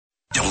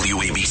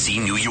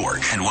WABC New York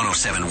and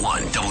 107.1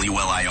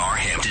 WLIR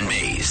Hampton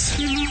Bays.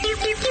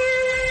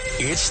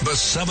 It's the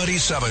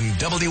 77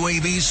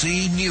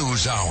 WABC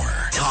News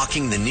Hour.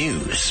 Talking the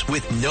news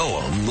with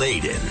Noam,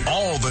 Laden.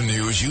 All the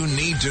news you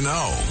need to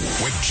know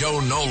with Joe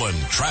Nolan,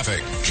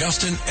 traffic,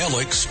 Justin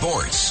Ellick,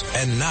 sports.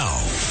 And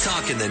now,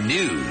 Talking the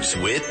news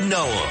with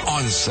Noam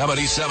on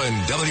 77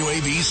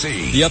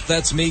 WABC. Yep,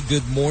 that's me.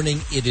 Good morning.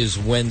 It is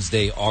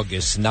Wednesday,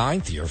 August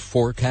 9th. Your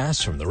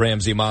forecast from the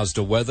Ramsey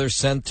Mazda Weather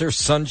Center.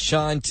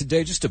 Sunshine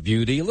today, just a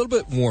beauty. A little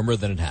bit warmer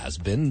than it has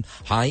been.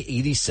 High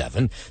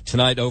 87.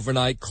 Tonight,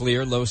 overnight,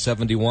 clear, low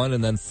 71,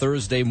 and then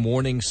Thursday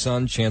morning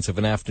sun, chance of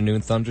an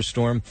afternoon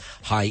thunderstorm,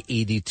 high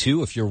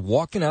 82. If you're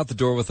walking out the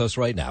door with us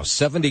right now,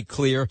 70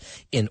 clear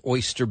in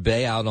Oyster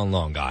Bay out on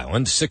Long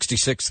Island,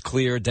 66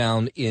 clear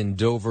down in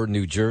Dover,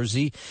 New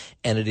Jersey,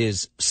 and it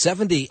is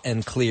 70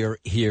 and clear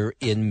here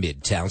in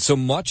Midtown. So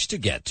much to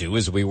get to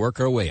as we work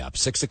our way up.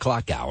 6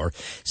 o'clock hour,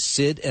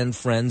 Sid and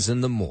Friends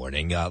in the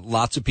morning.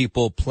 Lots of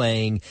people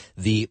playing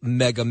the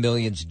Mega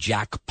Millions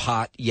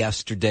jackpot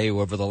yesterday,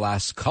 over the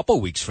last couple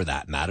weeks for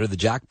that matter. The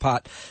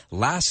jackpot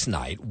last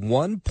night,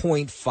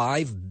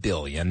 $1.5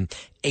 billion.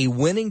 A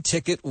winning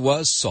ticket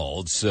was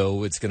sold,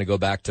 so it's going to go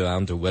back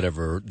down to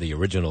whatever the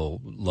original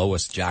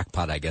lowest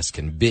jackpot, I guess,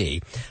 can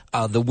be.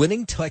 The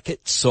winning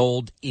ticket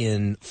sold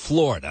in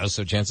Florida,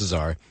 so chances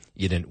are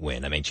you didn't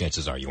win. I mean,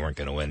 chances are you weren't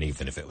going to win,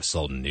 even if it was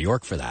sold in New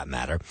York for that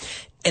matter.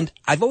 And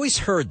I've always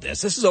heard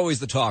this. This is always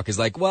the talk, is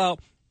like, well,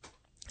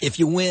 if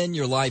you win,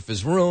 your life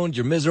is ruined,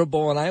 you're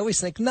miserable. And I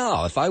always think,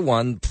 no, if I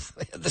won,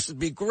 this would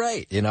be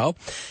great, you know?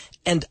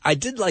 And I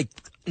did like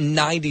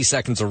 90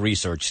 seconds of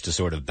research to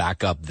sort of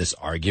back up this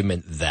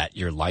argument that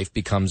your life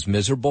becomes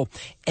miserable.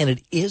 And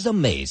it is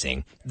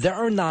amazing. There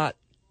are not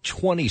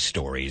 20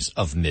 stories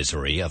of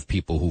misery of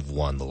people who've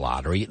won the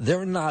lottery. There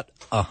are not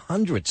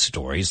 100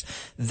 stories.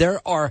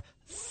 There are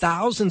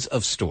thousands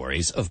of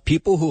stories of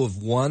people who have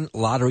won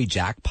lottery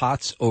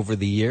jackpots over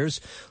the years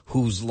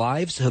whose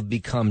lives have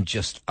become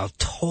just a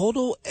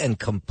total and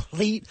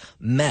complete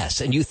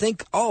mess. And you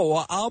think, oh,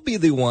 well, I'll be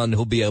the one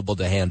who'll be able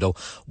to handle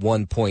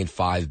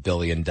 $1.5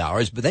 billion.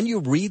 But then you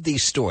read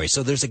these stories.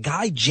 So there's a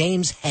guy,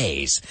 James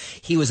Hayes.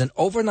 He was an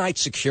overnight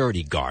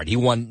security guard. He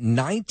won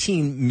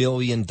 $19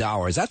 million.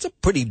 That's a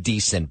pretty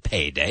decent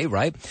payday,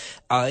 right?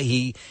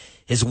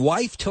 His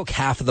wife took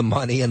half of the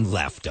money and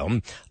left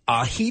him.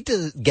 He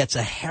gets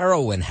a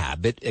heroin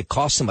habit. It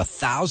costs him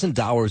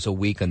 $1,000 a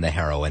week on the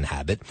heroin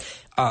habit.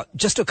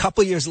 Just a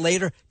couple years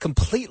later,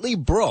 completely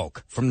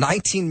broke from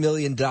 $19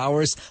 million.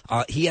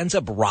 He ends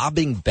up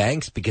robbing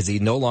banks because he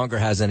no longer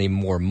has any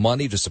more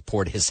money to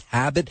support his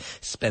habit.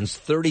 Spends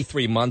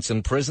 33 months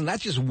in prison.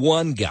 That's just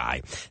one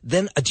guy.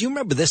 Then, do you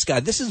remember this guy?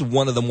 This is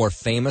one of the more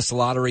famous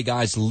lottery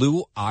guys,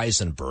 Lou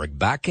Eisenberg.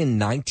 Back in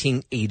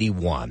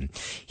 1981,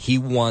 he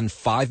won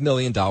 $5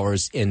 million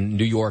in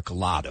New York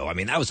Lotto. I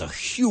mean, that was a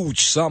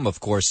huge sum, of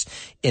course,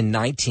 in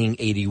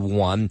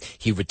 1981.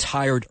 He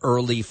retired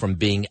early from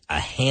being a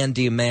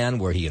handyman,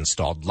 where he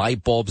installed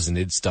light bulbs and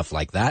did stuff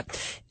like that.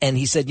 And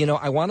he said, you know,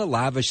 I want to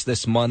lavish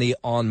this money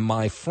on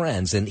my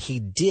friends. And he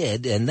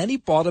did. And then he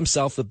bought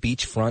himself a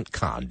beachfront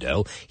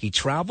condo. He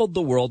traveled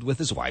the world with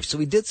his wife. So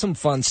he did some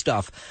fun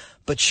stuff.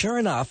 But sure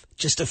enough,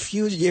 just a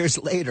few years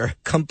later,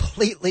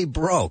 completely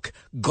broke,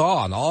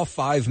 gone, all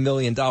 $5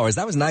 million. That was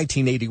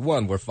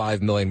 1981, where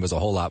 $5 million was a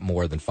whole lot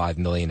more than $5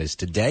 million is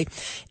today.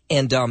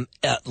 And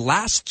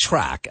last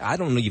track, I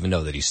don't even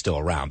know that he's still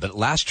around, but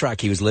last track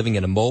he was living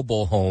in a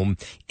mobile home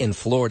in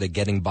Florida,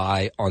 getting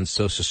by on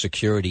Social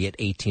Security at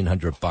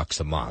 $1,800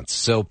 a month.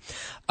 So,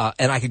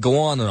 and I could go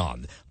on and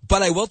on.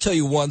 But I will tell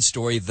you one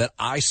story that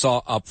I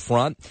saw up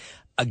front.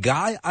 A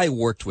guy I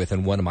worked with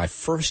in one of my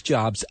first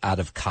jobs out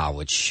of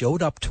college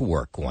showed up to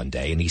work one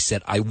day, and he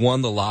said, I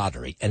won the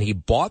lottery. And he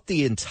bought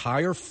the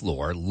entire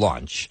floor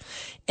lunch.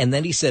 And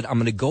then he said, I'm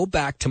going to go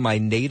back to my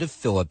native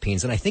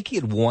Philippines. And I think he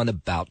had won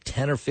about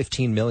 10 or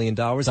 $15 million.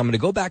 I'm going to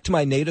go back to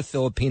my native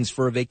Philippines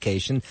for a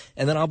vacation,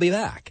 and then I'll be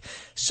back.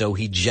 So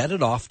he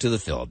jetted off to the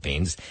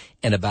Philippines.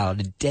 And about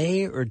a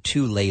day or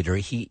two later,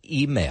 he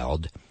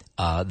emailed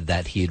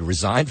that he had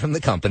resigned from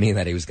the company and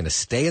that he was going to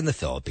stay in the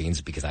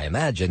Philippines, because I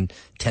imagine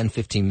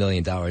 $10-15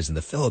 million in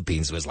the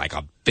Philippines was like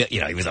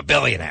he was a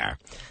billionaire.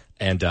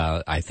 And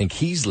I think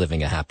he's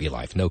living a happy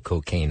life. No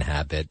cocaine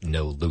habit,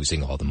 no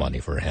losing all the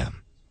money for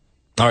him.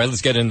 All right,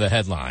 let's get into the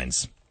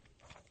headlines.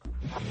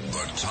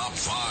 The top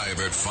 5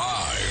 at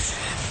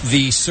 5.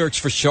 The search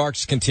for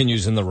sharks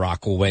continues in the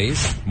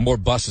Rockaways. More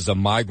buses of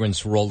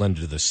migrants roll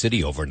into the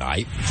city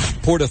overnight.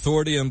 Port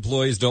Authority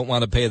employees don't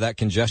want to pay that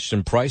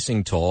congestion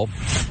pricing toll.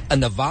 A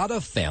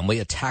Nevada family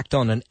attacked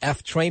on an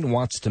F train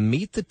wants to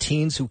meet the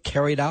teens who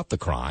carried out the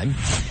crime.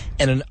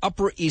 And an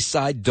Upper East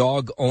Side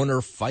dog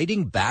owner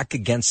fighting back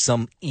against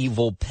some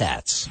evil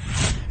pets.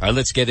 All right,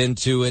 let's get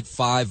into it.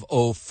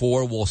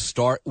 5:04. We'll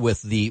start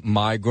with the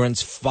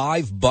migrants.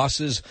 5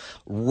 buses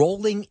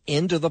rolling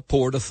into the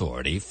Port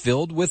Authority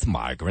filled with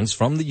migrants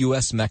from the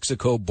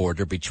U.S.-Mexico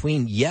border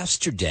between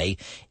yesterday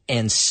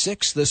and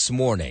 6 this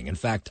morning. In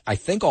fact, I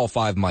think all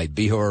 5 might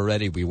be here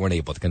already. We weren't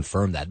able to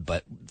confirm that,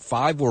 but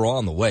 5 were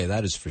on the way.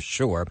 That is for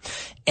sure.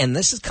 And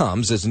this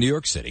comes as New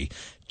York City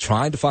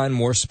trying to find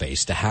more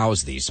space to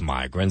house these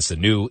migrants. The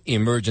new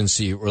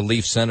emergency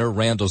relief center,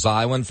 Randall's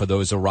Island, for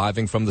those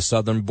arriving from the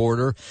southern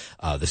border.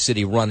 The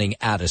city running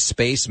out of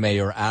space.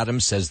 Mayor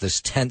Adams says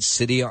this tent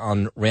city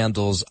on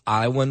Randall's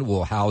Island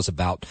will house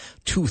about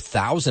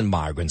 2,000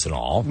 migrants in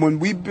all. When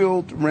we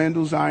built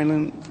Randall's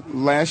Island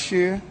last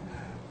year,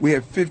 we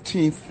had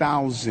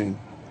 15,000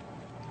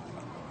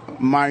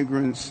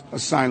 migrants,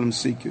 asylum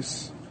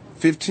seekers.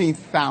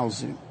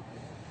 15,000.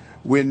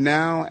 We're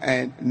now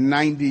at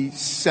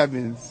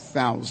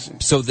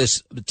 97,000. So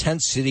this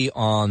tent city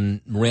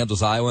on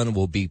Randall's Island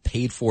will be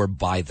paid for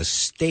by the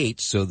state,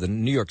 so the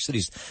New York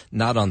City's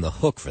not on the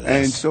hook for this.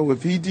 And so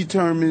if he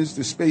determines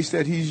the space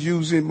that he's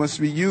using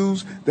must be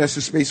used, that's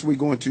the space we're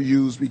going to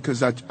use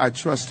because I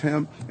trust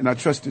him and I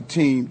trust the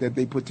team that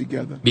they put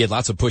together. We had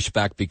lots of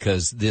pushback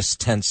because this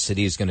tent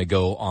city is going to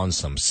go on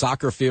some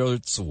soccer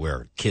fields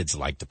where kids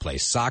like to play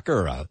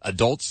soccer,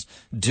 adults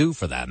do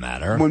for that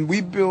matter. When we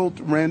built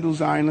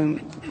Randall's Island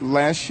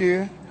last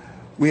year,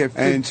 we have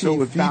 15,000. And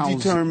so if he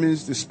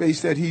determines the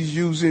space that he's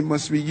using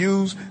must be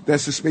used,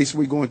 that's the space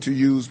we're going to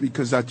use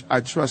because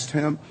I trust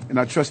him and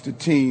I trust the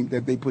team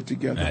that they put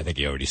together. I think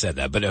you already said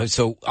that. But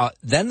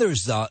then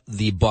there's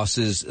the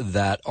buses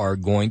that are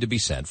going to be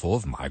sent full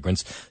of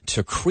migrants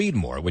to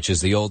Creedmoor, which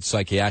is the old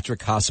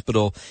psychiatric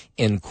hospital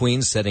in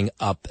Queens, setting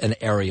up an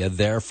area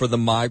there for the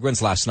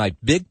migrants. Last night,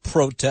 big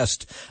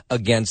protest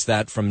against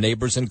that from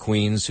neighbors in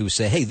Queens who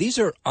say, hey, these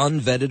are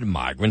unvetted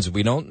migrants.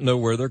 We don't know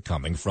where they're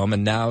coming from,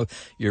 and now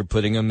you're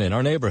putting them in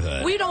our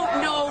neighborhood. We don't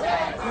know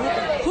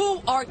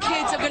who our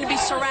kids are going to be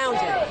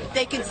surrounded.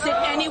 They can sit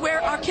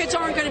anywhere. Our kids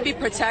aren't going to be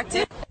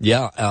protected.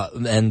 Yeah,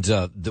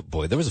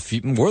 boy, there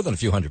was more than a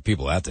few hundred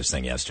people at this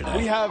thing yesterday.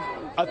 We have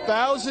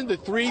 1,000 to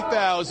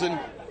 3,000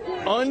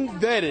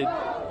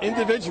 unvetted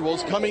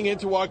individuals coming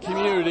into our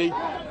community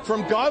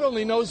from God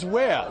only knows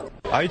where.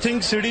 I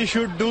think city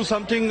should do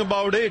something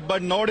about it,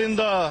 but not in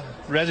the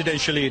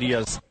residential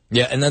areas.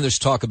 Yeah, and then there's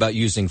talk about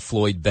using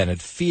Floyd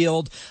Bennett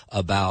Field,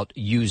 about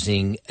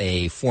using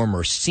a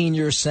former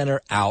senior center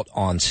out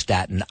on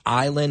Staten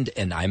Island,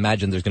 and I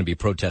imagine there's going to be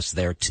protests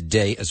there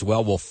today as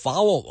well. We'll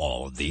follow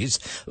all of these.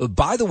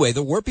 By the way,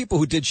 there were people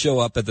who did show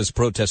up at this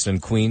protest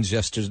in Queens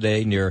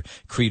yesterday near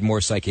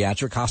Creedmoor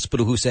Psychiatric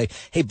Hospital who say,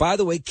 hey, by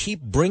the way,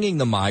 keep bringing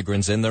the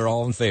migrants in. They're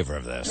all in favor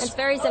of this. It's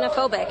very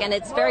xenophobic, and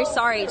it's very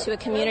sorry to a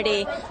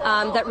community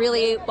that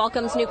really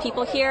welcomes new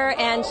people here,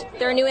 and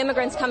there are new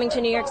immigrants coming to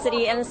New York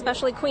City, and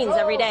especially Queens.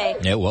 Every day.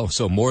 Yeah, well,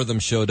 so more of them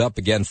showed up.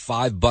 Again,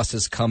 5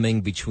 buses coming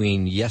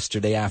between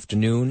yesterday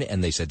afternoon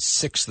and they said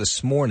 6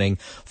 this morning,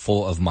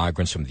 full of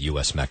migrants from the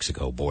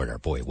U.S.-Mexico border.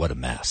 Boy, what a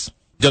mess.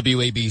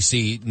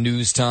 WABC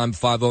News Time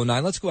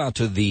 5:09. Let's go out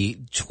to the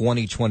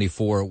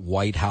 2024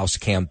 White House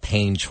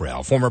campaign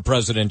trail. Former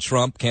President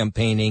Trump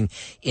campaigning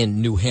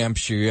in New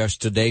Hampshire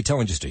yesterday,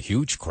 telling just a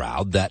huge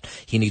crowd that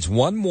he needs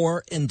one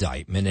more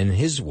indictment, in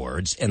his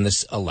words, and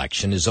this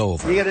election is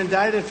over. You get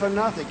indicted for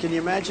nothing. Can you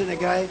imagine a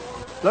guy?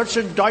 Let's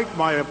indict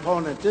my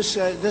opponent. This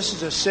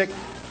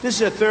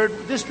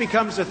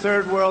becomes a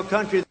third world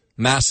country.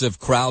 Massive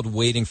crowd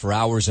waiting for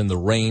hours in the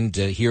rain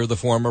to hear the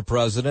former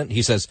president.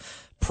 He says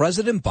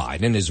President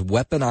Biden is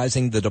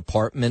weaponizing the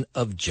Department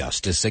of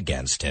Justice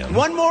against him.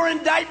 One more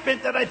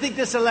indictment that I think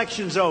this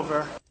election's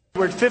over.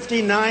 We're at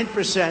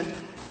 59%,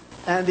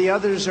 and the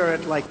others are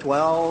at like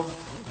 12.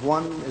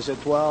 One is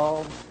at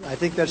 12. I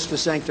think that's the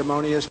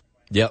sanctimonious.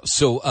 Yeah,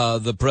 so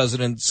the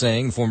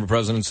former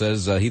president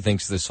says he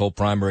thinks this whole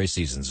primary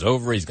season's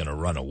over. He's going to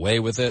run away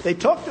with it. They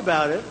talked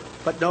about it,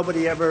 but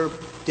nobody ever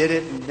did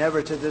it,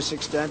 never to this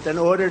extent, and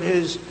ordered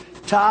his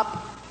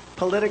top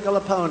political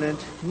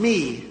opponent,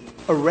 me,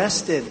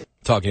 arrested.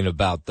 Talking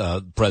about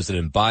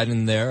President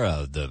Biden there,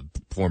 the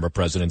former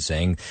president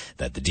saying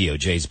that the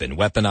DOJ's been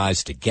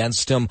weaponized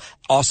against him.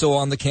 Also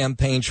on the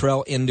campaign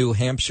trail in New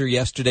Hampshire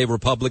yesterday,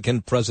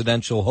 Republican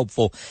presidential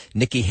hopeful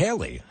Nikki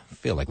Haley. I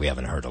feel like we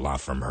haven't heard a lot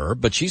from her,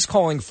 but she's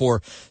calling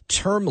for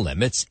term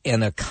limits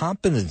and a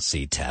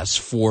competency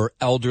test for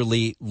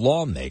elderly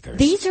lawmakers.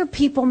 These are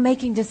people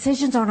making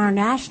decisions on our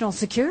national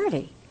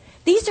security.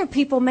 These are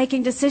people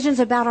making decisions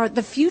about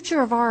the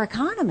future of our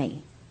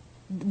economy.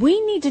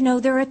 We need to know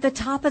they're at the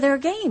top of their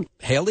game.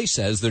 Haley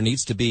says there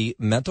needs to be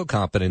mental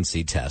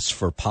competency tests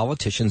for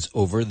politicians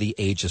over the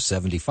age of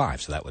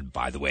 75. So that would,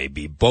 by the way,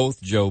 be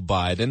both Joe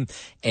Biden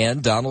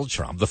and Donald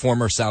Trump. The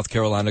former South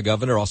Carolina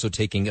governor also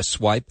taking a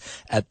swipe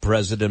at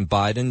President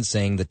Biden,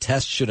 saying the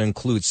test should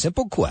include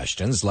simple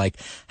questions like,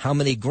 how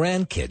many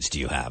grandkids do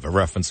you have? A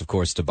reference, of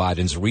course, to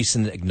Biden's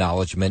recent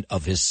acknowledgement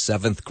of his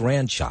 7th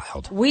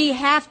grandchild. We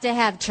have to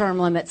have term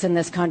limits in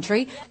this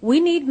country. We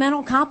need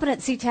mental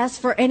competency tests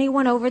for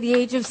anyone over the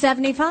age of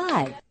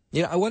 75.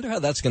 You know, I wonder how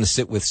that's going to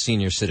sit with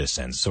senior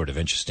citizens. Sort of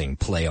interesting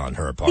play on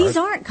her part. These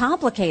aren't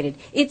complicated.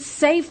 It's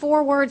say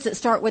 4 words that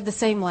start with the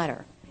same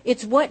letter.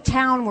 It's what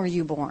town were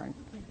you born?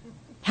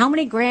 How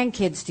many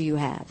grandkids do you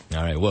have?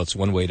 All right, well, it's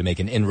one way to make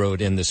an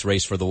inroad in this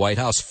race for the White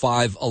House.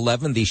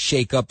 5-11, the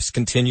shakeups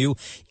continue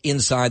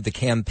inside the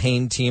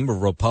campaign team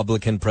of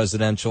Republican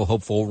presidential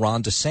hopeful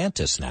Ron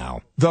DeSantis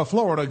now. The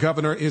Florida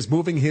governor is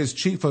moving his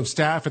chief of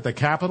staff at the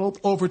Capitol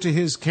over to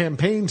his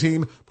campaign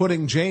team,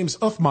 putting James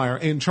Uffmeyer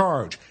in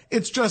charge.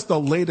 It's just the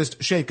latest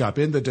shakeup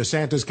in the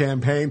DeSantis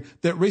campaign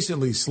that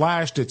recently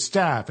slashed its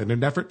staff in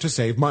an effort to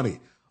save money.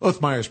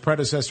 Uffmeyer's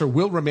predecessor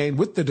will remain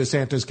with the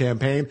DeSantis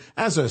campaign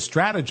as a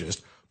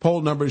strategist.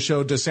 Poll numbers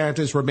show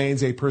DeSantis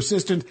remains a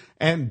persistent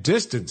and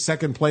distant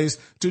second place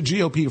to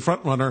GOP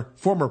frontrunner,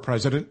 former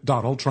President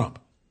Donald Trump.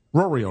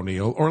 Rory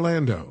O'Neill,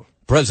 Orlando.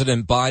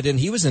 President Biden,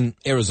 he was in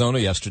Arizona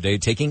yesterday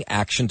taking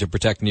action to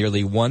protect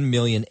nearly 1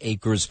 million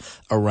acres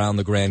around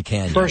the Grand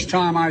Canyon. First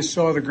time I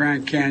saw the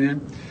Grand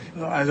Canyon,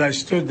 as I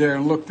stood there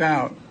and looked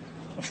out,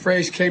 a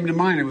phrase came to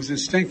mind. It was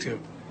instinctive.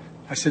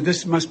 I said,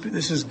 this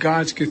is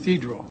God's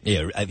cathedral.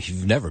 Yeah, if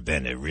you've never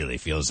been, it really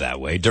feels that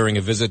way. During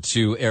a visit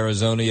to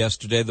Arizona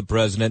yesterday, the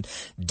president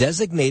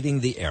designating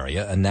the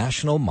area a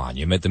national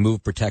monument. The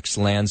move protects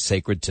land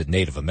sacred to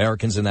Native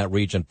Americans in that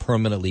region,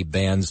 permanently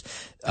bans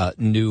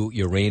new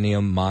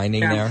uranium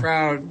mining there. I'm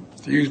proud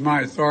to use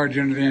my authority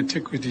under the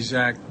Antiquities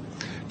Act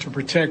to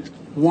protect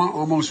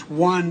almost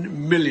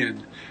 1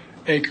 million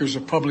acres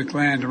of public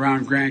land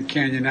around Grand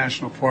Canyon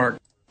National Park.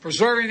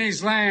 Preserving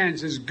these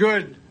lands is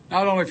good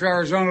not only for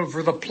Arizona, but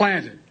for the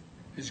planet.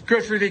 It's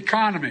good for the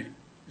economy.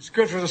 It's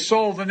good for the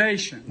soul of the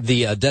nation.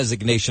 The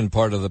designation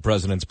part of the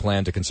president's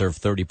plan to conserve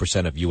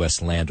 30% of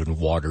U.S. land and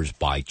waters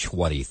by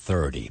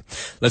 2030.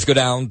 Let's go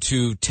down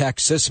to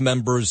Texas.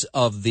 Members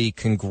of the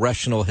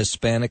Congressional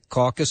Hispanic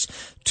Caucus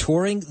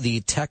touring the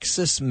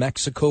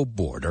Texas-Mexico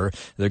border.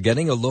 They're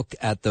getting a look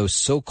at those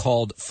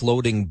so-called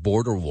floating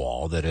border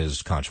wall that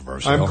is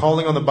controversial. I'm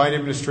calling on the Biden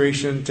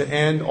administration to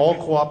end all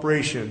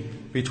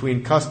cooperation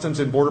between Customs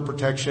and Border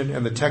Protection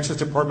and the Texas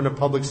Department of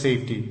Public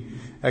Safety,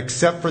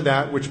 except for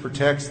that which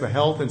protects the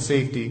health and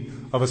safety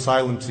of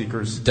asylum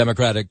seekers.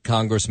 Democratic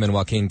Congressman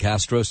Joaquin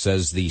Castro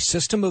says the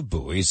system of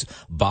buoys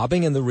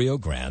bobbing in the Rio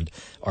Grande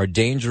are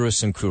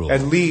dangerous and cruel.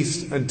 At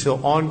least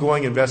until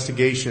ongoing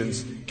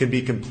investigations can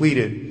be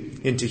completed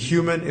into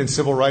human and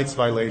civil rights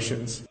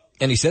violations.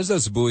 And he says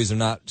those buoys are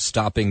not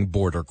stopping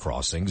border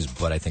crossings,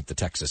 but I think the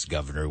Texas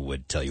governor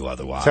would tell you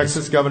otherwise.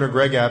 Texas Governor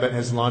Greg Abbott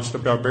has launched a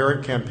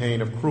barbaric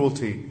campaign of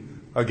cruelty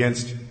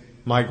against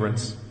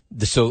migrants.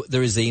 So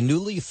there is a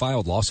newly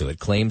filed lawsuit. It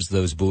claims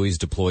those buoys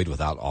deployed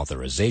without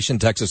authorization.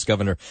 Texas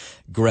Governor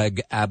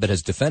Greg Abbott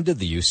has defended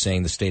the use,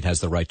 saying the state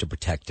has the right to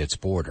protect its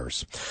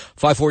borders.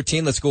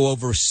 5:14, let's go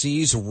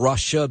overseas.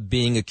 Russia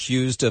being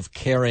accused of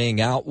carrying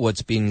out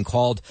what's being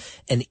called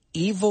an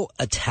evil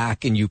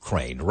attack in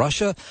Ukraine.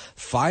 Russia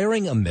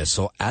firing a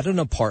missile at an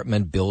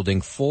apartment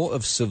building full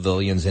of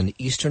civilians in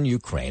eastern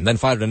Ukraine, then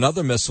fired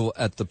another missile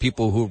at the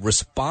people who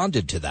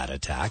responded to that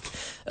attack.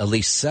 At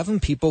least 7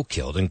 people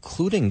killed,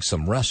 including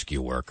some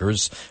rescue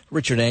workers.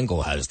 Richard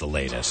Engel has the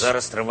latest.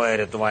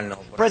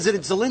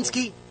 President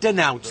Zelensky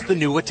denounced the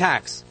new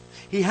attacks.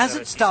 He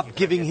hasn't stopped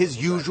giving his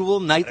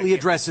usual nightly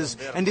addresses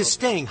and is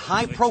staying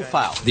high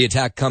profile. The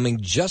attack coming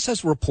just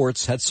as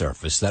reports had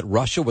surfaced that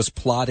Russia was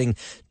plotting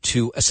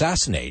to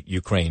assassinate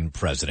Ukraine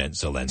President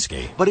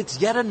Zelensky. But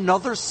it's yet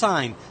another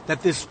sign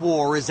that this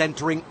war is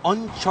entering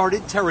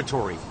uncharted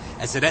territory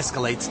as it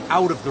escalates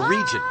out of the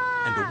region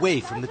and away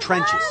from the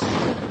trenches.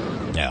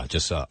 Yeah,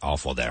 just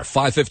awful there.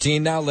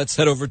 5:15 now. Let's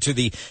head over to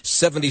the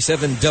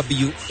 77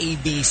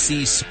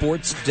 WABC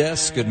Sports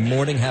Desk. Good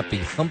morning. Happy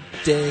Hump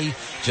Day.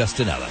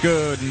 Justin Ellen.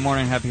 Good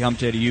morning. Happy Hump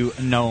Day to you,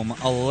 Noam.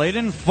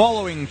 Laden,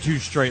 following 2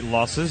 straight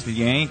losses, the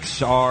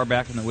Yanks are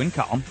back in the win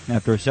column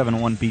after a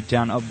 7-1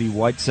 beatdown of the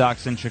White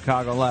Sox in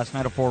Chicago last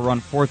night. A 4-run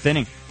 4th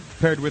inning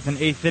paired with an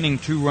 8th inning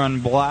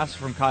 2-run blast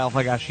from Kyle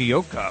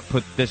Higashioka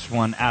put this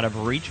one out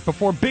of reach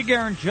before Big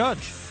Aaron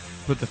Judge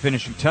put the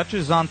finishing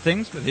touches on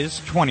things with his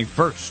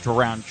 21st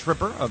round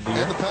tripper of the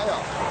year. And the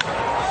payoff.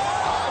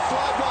 High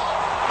fly ball.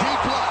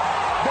 Deep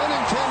left.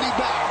 Benintendi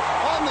back.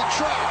 On the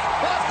track.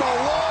 At the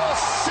wall.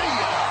 See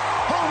ya.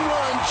 Home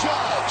run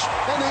Judge.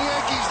 And the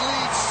Yankees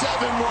lead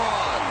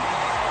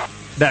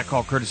 7-1. That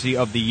call courtesy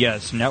of the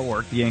Yes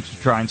Network. The Yanks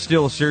will try and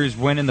steal a series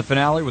win in the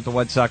finale with the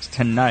White Sox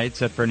tonight,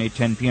 set for an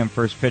 8:10 p.m.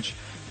 first pitch.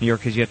 New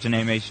York has yet to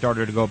name a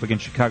starter to go up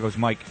against Chicago's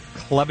Mike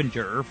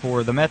Clevinger.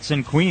 For the Mets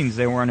in Queens,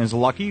 they weren't as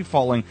lucky,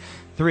 falling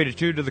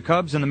 3-2 to the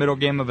Cubs in the middle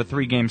game of a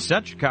 3-game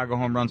set. Chicago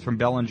home runs from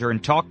Bellinger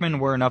and Tauchman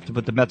were enough to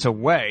put the Mets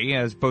away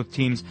as both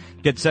teams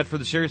get set for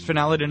the series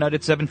finale tonight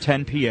at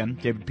 7:10 p.m.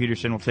 David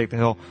Peterson will take the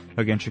hill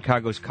against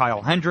Chicago's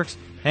Kyle Hendricks.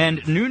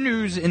 And new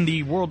news in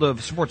the world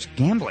of sports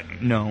gambling,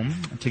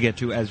 Noam, to get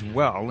to as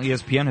well.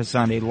 ESPN has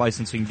signed a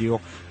licensing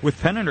deal with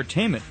Penn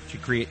Entertainment to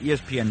create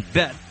ESPN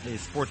Bet, a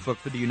sportsbook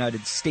for the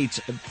United States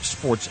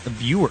sports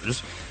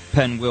viewers.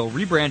 Penn will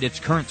rebrand its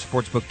current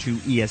sportsbook to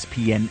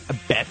ESPN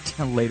Bet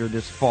later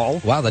this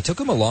fall. Wow, that took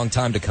them a long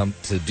time to come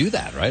to do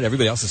that, right?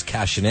 Everybody else is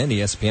cashing in,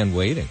 ESPN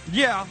waiting.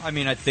 Yeah, I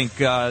mean, I think,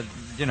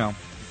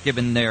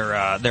 given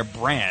their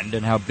brand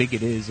and how big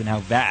it is and how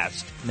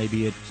vast,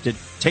 maybe it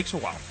takes a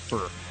while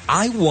for...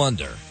 I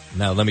wonder...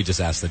 Now, let me just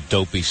ask the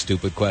dopey,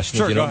 stupid question,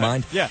 sure, if you don't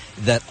mind. Yeah.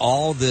 That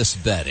all this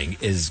betting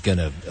is going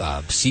to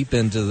seep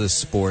into the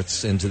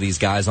sports, into these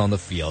guys on the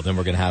field, and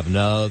we're going to have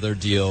another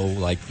deal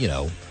like,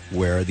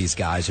 where these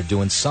guys are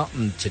doing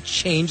something to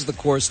change the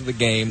course of the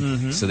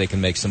game so they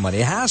can make some money.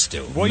 It has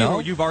to.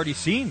 Well, you've already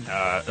seen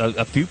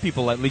a few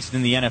people, at least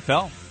in the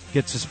NFL,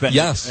 get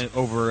suspended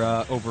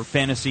over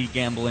fantasy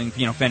gambling,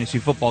 fantasy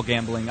football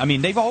gambling. I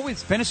mean,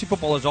 fantasy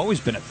football has always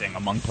been a thing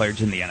among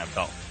players in the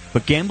NFL.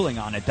 But gambling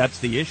on it, that's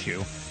the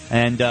issue.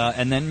 And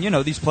then,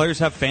 these players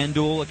have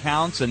FanDuel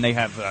accounts and they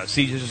have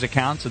Caesars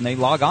accounts, and they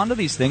log on to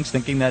these things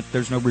thinking that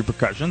there's no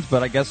repercussions.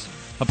 But I guess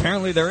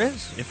apparently there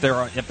is. If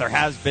there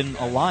has been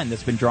a line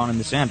that's been drawn in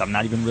the sand, I'm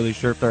not even really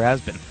sure if there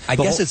has been. I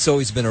guess it's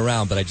always been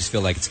around, but I just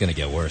feel like it's going to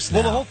get worse now.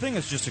 Well, the whole thing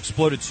has just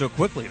exploded so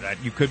quickly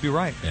that you could be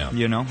right. Yeah.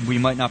 We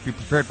might not be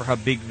prepared for how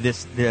big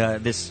this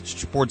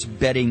sports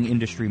betting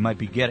industry might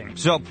be getting.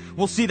 So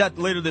we'll see that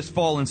later this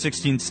fall in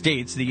 16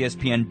 states, the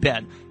ESPN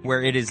Bet,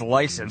 where it is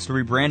licensed. The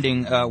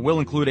rebranding will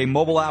include a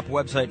mobile app,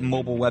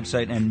 mobile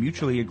website, and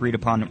mutually agreed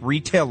upon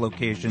retail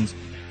locations.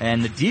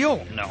 And the deal,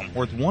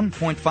 worth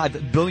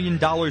 $1.5 billion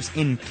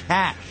in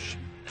cash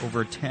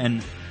over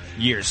 10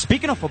 years.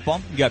 Speaking of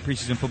football, you got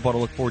preseason football to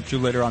look forward to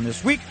later on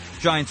this week.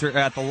 Giants are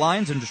at the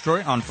Lions in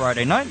Detroit on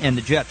Friday night, and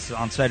the Jets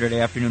on Saturday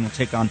afternoon will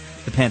take on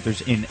the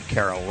Panthers in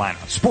Carolina.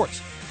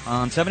 Sports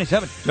on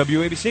 77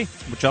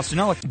 WABC with Justin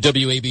Ellick.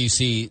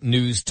 WABC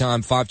News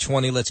Time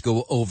 5:20. Let's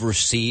go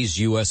overseas.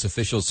 U.S.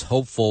 officials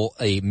hopeful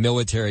a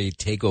military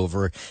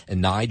takeover in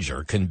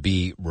Niger can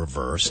be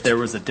reversed. There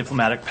was a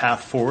diplomatic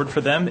path forward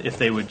for them if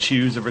they would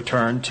choose a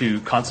return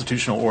to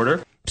constitutional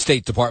order.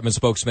 State Department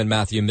spokesman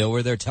Matthew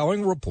Miller, they're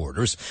telling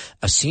reporters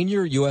a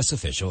senior U.S.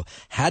 official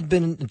had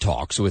been in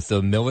talks with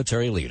the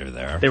military leader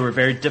there. They were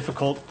very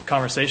difficult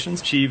conversations,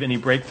 achieve any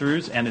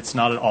breakthroughs, and it's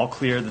not at all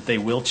clear that they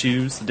will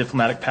choose the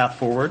diplomatic path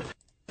forward.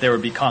 There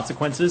would be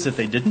consequences if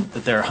they didn't,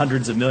 that there are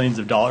hundreds of millions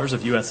of dollars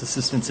of U.S.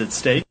 assistance at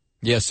stake.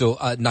 Yeah, so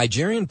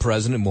Nigerian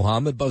President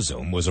Mohamed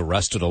Bazoum was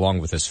arrested along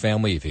with his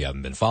family, if you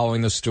haven't been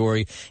following the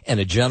story, and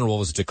a general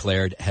was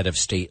declared head of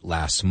state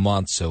last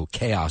month, so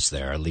chaos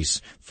there, at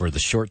least for the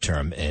short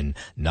term in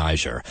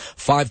Niger.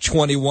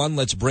 5:21,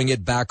 let's bring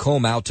it back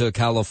home out to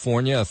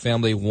California. A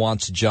family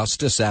wants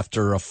justice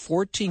after a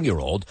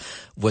 14-year-old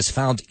was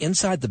found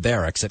inside the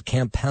barracks at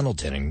Camp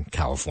Pendleton in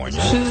California.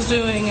 She's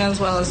doing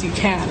as well as you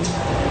can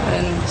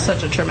in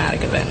such a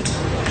traumatic event.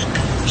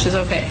 She's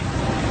okay.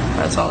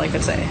 That's all I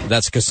could say.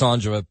 That's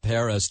Cassandra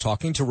Perez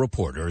talking to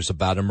reporters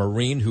about a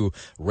Marine who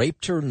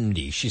raped her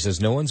niece. She says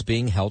no one's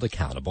being held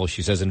accountable.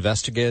 She says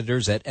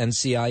investigators at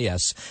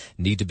NCIS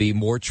need to be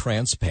more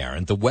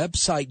transparent. The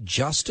website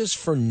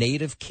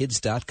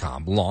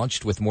justicefornativekids.com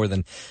launched with more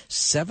than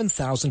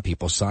 7,000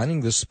 people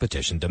signing this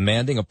petition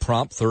demanding a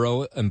prompt,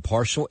 thorough,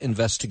 impartial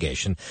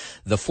investigation.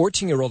 The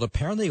 14-year-old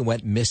apparently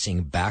went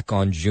missing back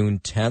on June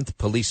 10th.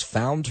 Police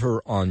found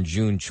her on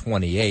June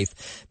 28th.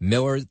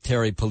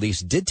 Military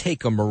police did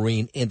take a Marine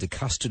into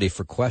custody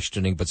for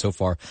questioning, but so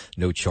far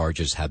no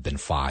charges have been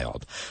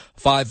filed.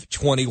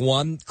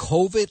 5:21,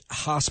 COVID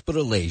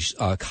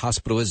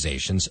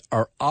hospitalizations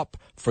are up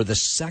for the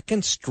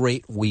second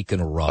straight week in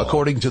a row.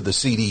 According to the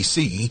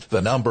CDC,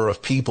 the number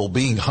of people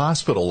being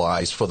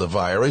hospitalized for the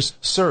virus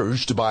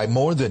surged by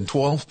more than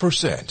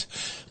 12%.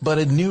 But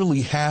in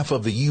nearly half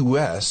of the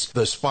U.S.,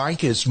 the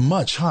spike is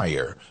much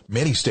higher.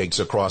 Many states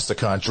across the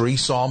country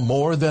saw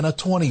more than a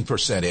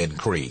 20%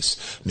 increase.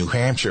 New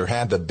Hampshire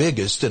had the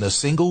biggest in a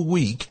single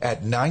week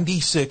at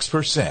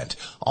 96%,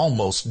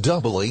 almost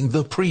doubling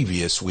the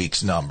previous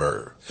week's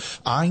number.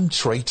 I'm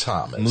Trey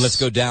Thomas. Let's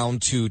go down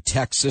to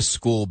Texas.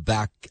 School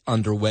back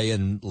underway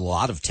in a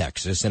lot of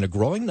Texas, and a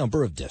growing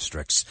number of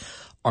districts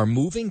are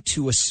moving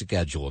to a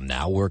schedule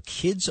now where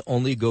kids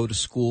only go to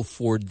school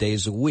 4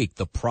 days a week.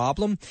 The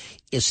problem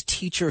is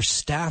teacher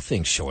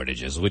staffing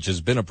shortages, which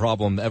has been a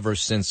problem ever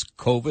since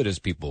COVID as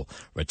people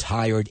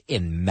retired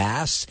en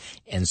masse.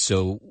 And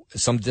so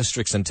some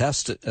districts in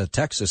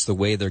Texas, the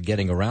way they're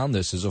getting around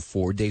this is a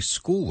 4-day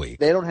school week.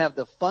 They don't have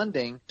the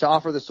funding to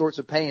offer the sorts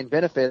of pay and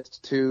benefits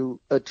to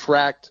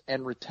attract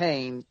and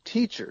retain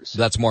teachers.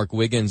 That's Mark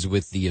Wiggins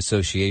with the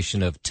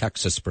Association of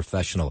Texas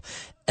Professional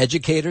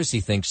Educators.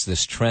 He thinks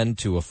this trend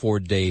to a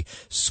 4-day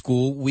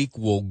school week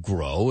will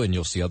grow, and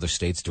you'll see other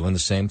states doing the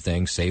same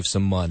thing, save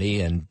some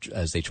money, and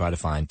as they try to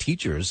find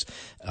teachers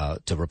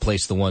to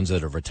replace the ones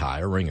that are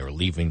retiring or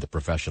leaving the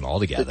profession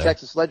altogether. The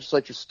Texas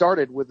legislature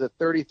started with a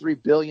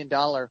 $33 billion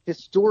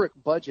historic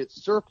budget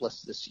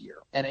surplus this year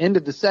and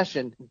ended the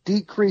session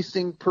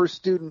decreasing per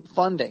student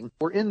funding.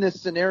 We're in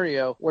this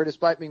scenario where,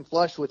 despite being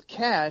flush with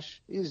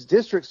cash, these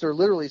districts are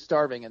literally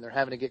starving, and they're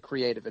having to get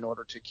creative in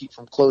order to keep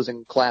from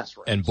closing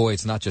classrooms. And boy,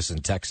 it's not not just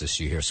in Texas.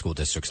 You hear school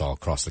districts all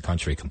across the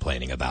country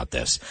complaining about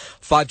this.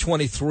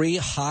 523,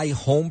 high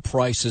home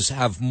prices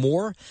have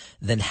more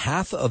than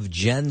half of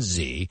Gen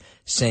Z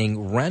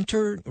saying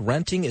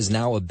renting is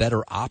now a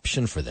better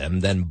option for them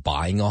than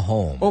buying a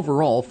home.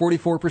 Overall,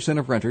 44%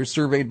 of renters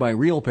surveyed by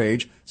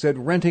RealPage said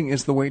renting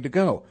is the way to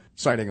go,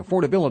 citing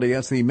affordability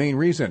as the main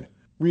reason.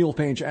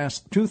 RealPage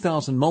asked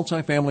 2,000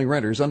 multifamily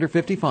renters under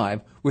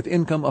 55 with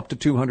income up to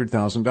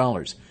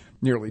 $200,000.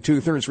 Nearly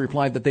two-thirds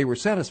replied that they were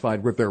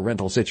satisfied with their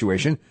rental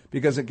situation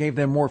because it gave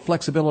them more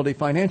flexibility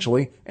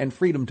financially and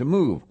freedom to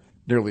move.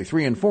 Nearly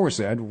 3 in 4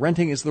 said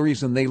renting is the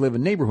reason they live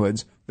in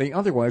neighborhoods they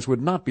otherwise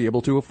would not be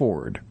able to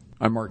afford.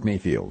 I'm Mark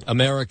Mayfield.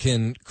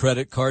 American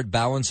credit card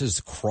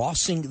balances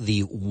crossing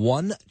the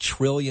 $1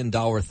 trillion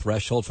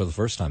threshold for the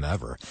first time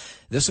ever.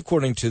 This,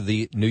 according to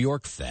the New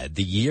York Fed,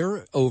 the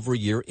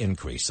year-over-year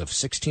increase of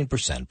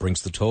 16%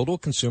 brings the total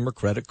consumer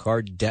credit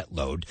card debt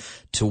load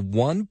to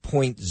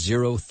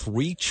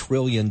 $1.03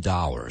 trillion.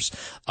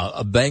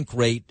 A bank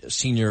rate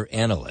senior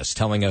analyst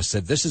telling us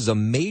that this is a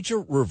major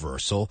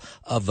reversal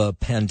of a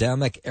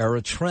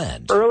pandemic-era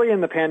trend. Early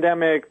in the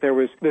pandemic, there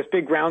was this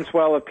big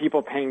groundswell of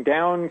people paying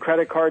down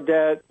credit card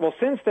debt. Well,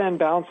 since then,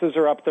 balances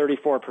are up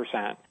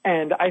 34%.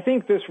 And I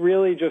think this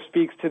really just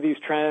speaks to these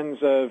trends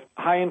of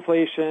high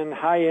inflation,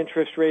 high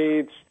interest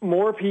rates,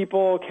 more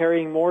people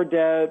carrying more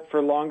debt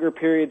for longer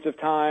periods of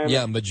time.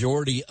 Yeah,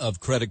 majority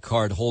of credit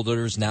card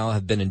holders now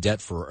have been in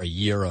debt for a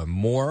year or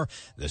more.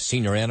 The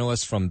senior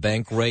analyst from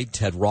Bankrate,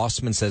 Ted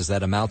Rossman, says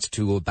that amounts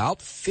to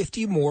about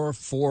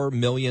 4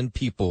 million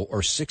people,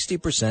 or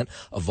 60%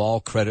 of all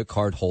credit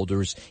card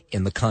holders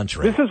in the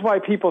country. This is why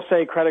people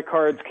say credit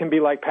cards can be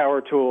like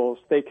power tools.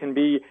 They can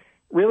be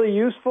really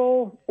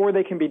useful or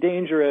they can be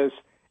dangerous.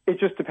 It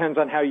just depends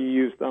on how you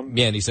use them.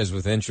 Yeah, and he says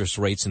with interest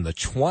rates in the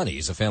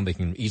 20s, a family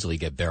can easily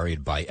get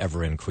buried by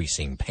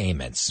ever-increasing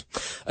payments.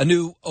 A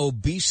new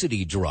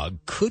obesity drug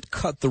could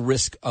cut the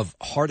risk of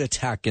heart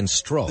attack and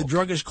stroke. The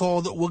drug is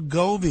called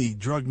Wegovy.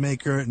 Drug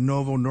maker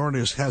Novo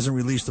Nordisk hasn't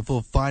released the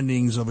full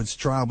findings of its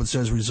trial, but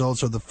says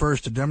results are the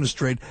first to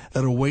demonstrate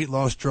that a weight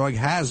loss drug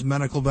has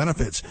medical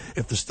benefits.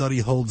 If the study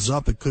holds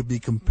up, it could be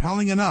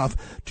compelling enough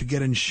to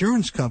get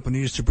insurance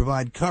companies to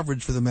provide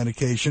coverage for the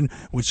medication,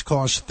 which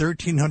costs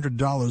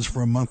 $1,300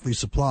 for a monthly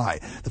supply.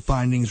 The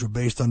findings were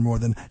based on more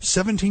than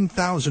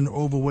 17,000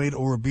 overweight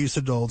or obese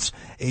adults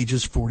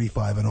ages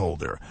 45 and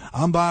older.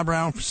 I'm Bob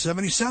Brown for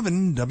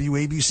 77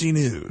 WABC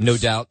News. No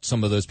doubt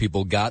some of those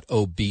people got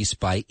obese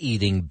by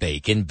eating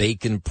bacon.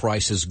 Bacon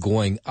prices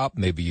going up,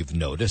 maybe you've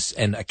noticed,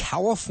 and a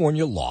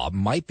California law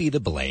might be to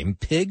blame.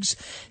 Pigs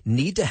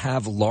need to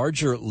have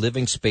larger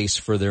living space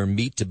for their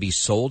meat to be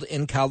sold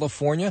in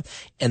California,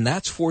 and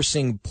that's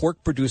forcing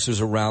pork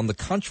producers around the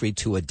country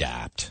to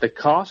adapt. The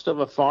cost of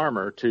a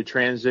farmer to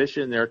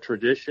transition their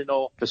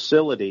traditional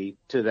facility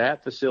to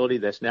that facility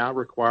that's now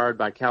required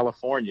by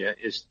California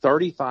is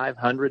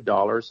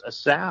 $3,500 a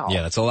sow.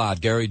 Yeah, that's a lot.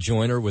 Gary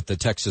Joyner with the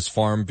Texas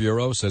Farm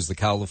Bureau says the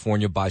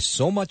California buys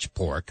so much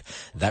pork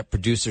that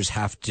producers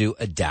have to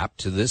adapt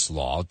to this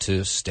law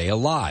to stay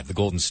alive. The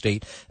Golden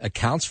State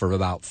accounts for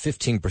about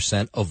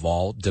 15% of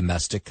all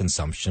domestic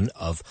consumption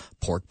of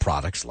pork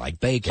products like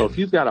bacon. So if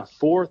you've got a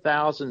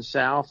 4,000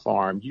 sow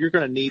farm, you're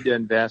going to need to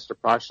invest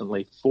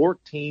approximately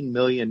 $14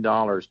 million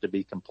to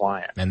be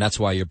compliant. And that's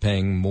why you're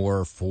paying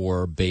more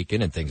for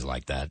bacon and things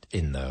like that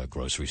in the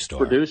grocery store.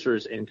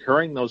 Producers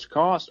incurring those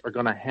costs are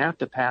going to have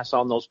to pass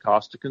on those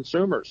costs to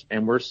consumers,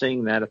 and we're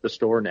seeing that at the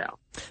store now.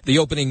 The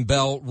opening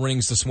bell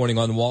rings this morning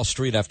on Wall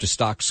Street after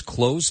stocks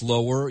closed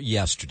lower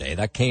yesterday.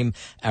 That came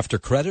after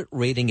credit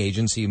rating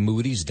agency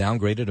Moody's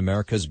downgraded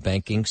America's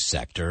banking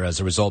sector. As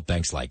a result,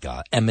 banks like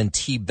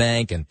M&T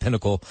Bank and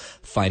Pinnacle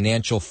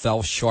Financial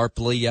fell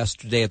sharply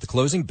yesterday at the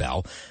closing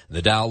bell.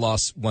 The Dow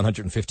lost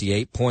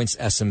 158 points,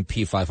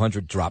 S&P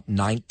 500 dropped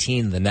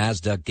 19. The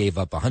Nasdaq gave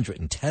up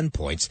 110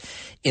 points.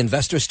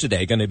 Investors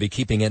today going to be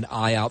keeping an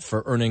eye out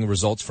for earning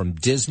results from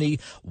Disney,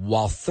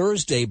 while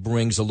Thursday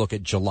brings a look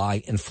at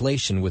July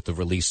inflation with the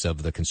release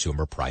of the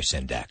Consumer Price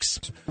Index.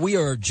 We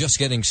are just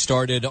getting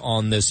started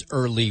on this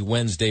early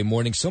Wednesday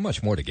morning. So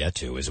much more to get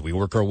to as we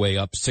work our way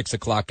up. 6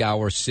 o'clock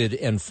hour, Sid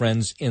and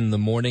Friends in the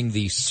morning.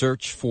 The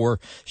search for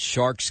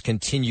sharks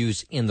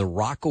continues in the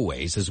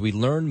Rockaways as we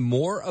learn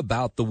more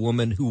about the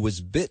woman who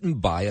was bitten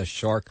by a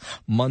shark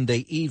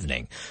Monday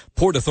evening.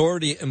 Port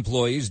Authority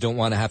employees don't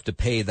want to have to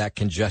pay that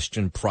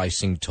congestion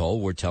pricing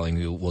toll. We'll tell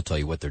you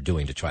what they're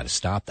doing to try to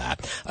stop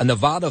that. A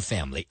Nevada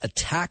family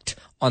attacked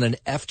on an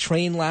F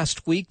train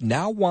last week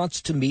now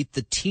wants to meet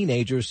the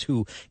teenagers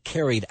who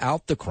carried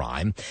out the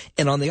crime.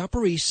 And on the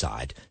Upper East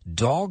Side,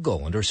 dog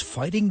owners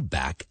fighting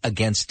back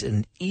against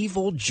an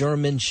evil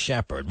German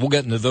shepherd. We'll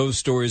get into those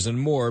stories and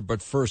more,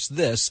 but first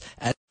this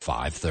at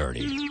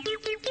 5:30.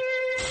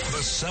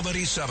 The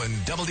 77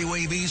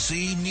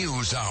 WABC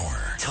News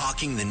Hour.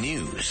 Talking the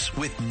news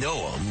with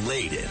Noam,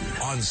 Laden.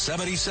 On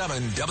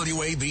 77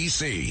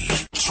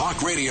 WABC.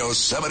 Talk Radio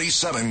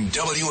 77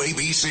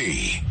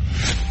 WABC.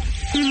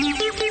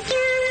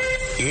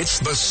 It's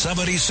the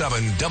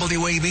 77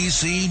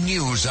 WABC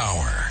News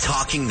Hour.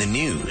 Talking the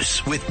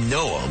news with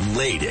Noam,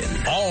 Laden.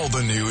 All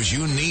the news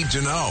you need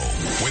to know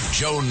with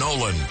Joe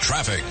Nolan,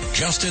 traffic,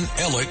 Justin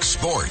Ellick,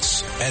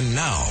 sports. And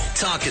now,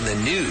 Talking the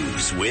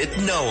news with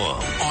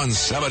Noam on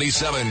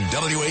 77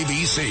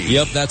 WABC.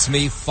 Yep, that's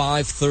me,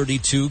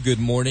 5:32. Good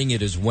morning.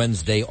 It is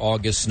Wednesday,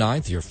 August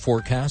 9th. Your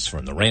forecast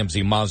from the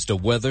Ramsey Mazda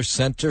Weather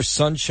Center.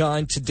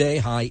 Sunshine today,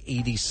 high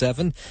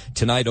 87.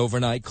 Tonight,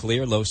 overnight,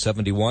 clear, low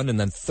 71. And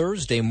then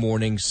Thursday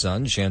morning,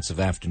 sun, chance of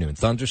afternoon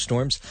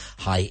thunderstorms,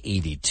 high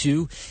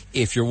 82.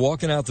 If you're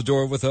walking out the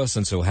door with us,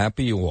 and so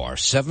happy you are,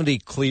 70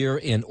 clear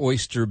in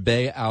Oyster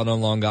Bay out on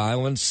Long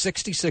Island,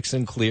 66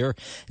 and clear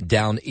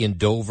down in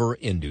Dover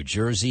in New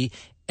Jersey,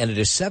 and it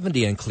is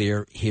 70 and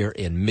clear here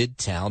in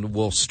Midtown.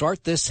 We'll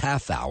start this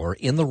half hour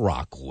in the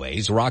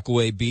Rockaways.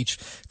 Rockaway Beach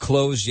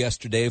closed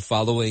yesterday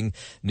following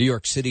New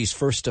York City's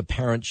first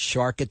apparent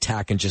shark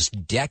attack in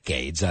just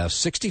decades. A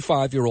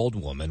 65-year-old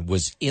woman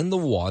was in the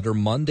water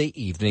Monday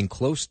evening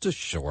close to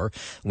shore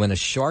when a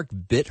shark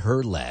bit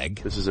her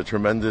leg. This is a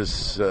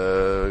tremendous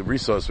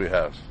resource we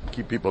have.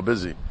 Keep people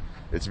busy.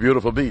 It's a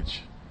beautiful beach,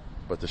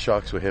 but the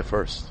sharks were here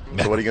first.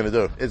 So what are you going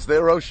to do? It's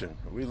their ocean.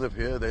 We live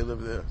here, they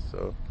live there,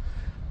 so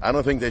I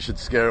don't think they should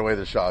scare away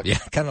the sharks. Yeah,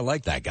 kind of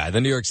like that guy.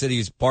 The New York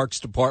City's Parks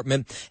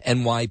Department,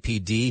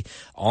 NYPD,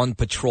 on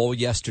patrol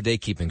yesterday,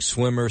 keeping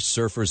swimmers,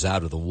 surfers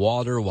out of the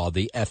water, while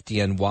the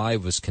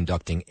FDNY was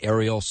conducting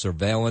aerial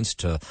surveillance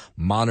to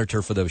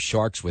monitor for those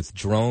sharks with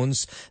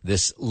drones.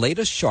 This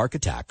latest shark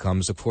attack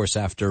comes, of course,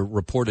 after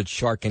reported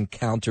shark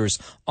encounters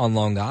on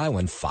Long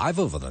Island, 5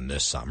 of them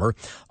this summer.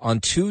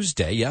 On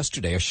Tuesday,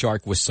 yesterday, a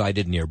shark was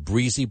sighted near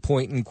Breezy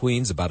Point in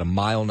Queens, about a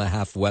mile and a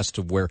half west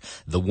of where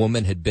the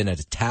woman had been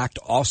attacked.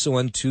 Also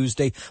on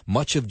Tuesday,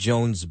 much of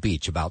Jones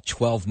Beach, about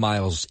 12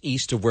 miles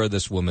east of where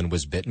this woman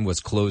was bitten, was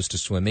closed to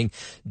swimming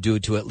due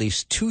to at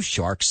least 2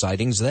 shark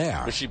sightings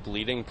there. Was she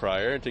bleeding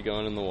prior to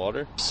going in the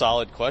water?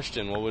 Solid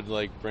question. What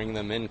would, bring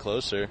them in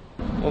closer?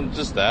 Well,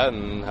 just that,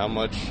 and how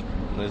much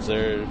is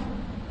there,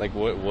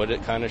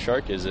 what kind of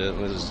shark is it?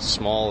 Is it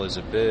small? Is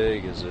it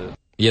big? Is it...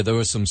 Yeah, there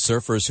were some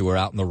surfers who were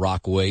out in the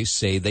Rockaways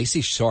say they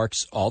see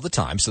sharks all the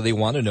time, so they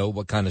want to know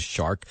what kind of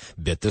shark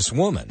bit this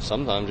woman.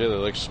 Sometimes, yeah,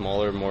 they're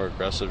smaller, more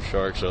aggressive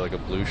sharks, or a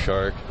blue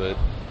shark. But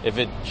if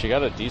she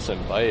got a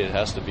decent bite, it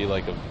has to be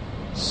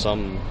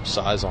some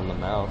size on the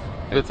mouth.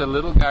 If it's a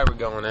little guy, we're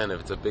going in.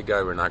 If it's a big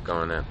guy, we're not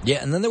going in.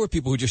 Yeah, and then there were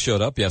people who just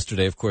showed up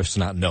yesterday, of course,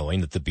 not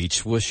knowing that the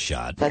beach was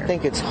shut. I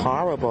think it's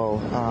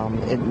horrible.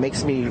 It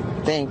makes me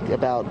think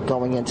about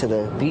going into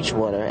the beach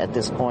water at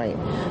this point,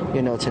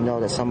 to know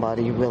that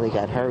somebody really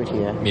got hurt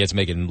here. Yeah, it's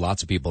making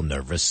lots of people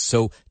nervous.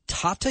 So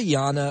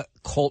Tatiana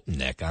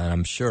Koltnik, and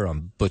I'm sure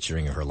I'm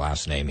butchering her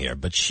last name here,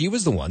 but she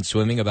was the one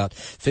swimming about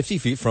 50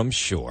 feet from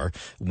shore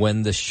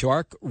when the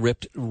shark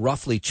ripped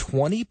roughly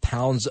 20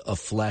 pounds of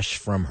flesh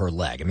from her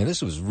leg. I mean,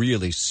 this was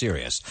really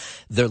serious.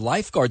 Their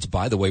lifeguards,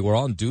 by the way, were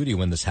on duty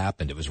when this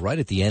happened. It was right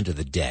at the end of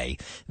the day.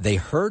 They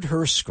heard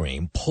her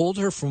scream, pulled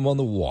her from on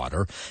the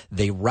water.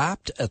 They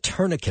wrapped a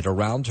tourniquet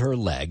around her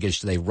leg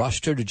as they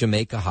rushed her to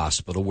Jamaica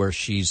Hospital, where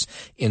she's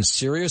in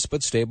serious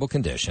but stable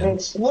condition.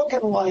 It's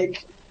looking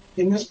like,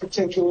 in this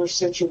particular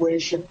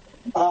situation,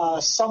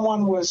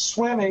 someone was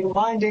swimming,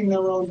 minding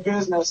their own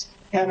business,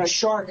 and a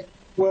shark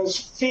was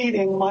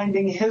feeding,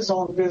 minding his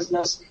own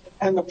business,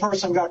 and the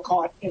person got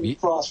caught in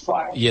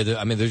crossfire. Yeah,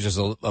 there's just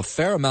a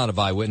fair amount of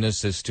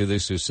eyewitnesses to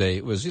this who say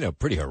it was,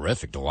 pretty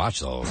horrific to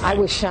watch the whole thing. I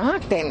was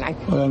shocked, and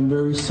I'm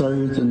very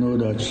sorry to know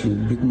that she was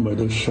bitten by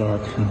the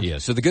shark. Yeah,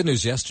 so the good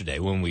news yesterday,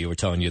 when we were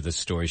telling you this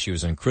story, she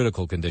was in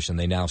critical condition.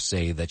 They now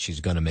say that she's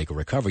going to make a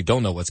recovery.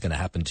 Don't know what's going to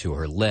happen to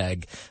her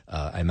leg.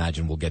 I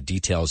imagine we'll get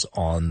details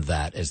on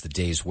that as the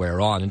days wear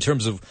on. In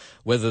terms of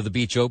whether the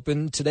beach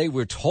opened today,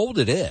 we're told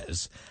it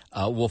is.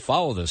 We'll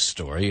follow this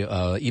story,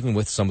 even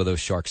with some of those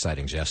shark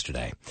sightings yesterday.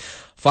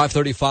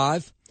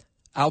 5:35,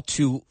 out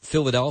to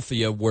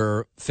Philadelphia,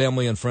 where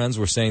family and friends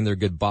were saying their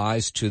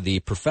goodbyes to the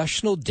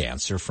professional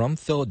dancer from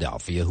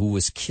Philadelphia who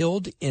was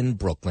killed in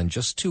Brooklyn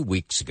just 2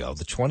 weeks ago.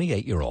 The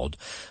 28-year-old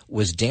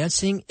was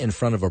dancing in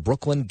front of a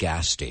Brooklyn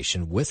gas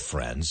station with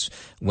friends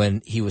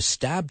when he was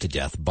stabbed to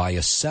death by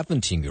a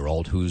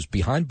 17-year-old who's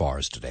behind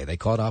bars today. They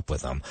caught up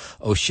with him.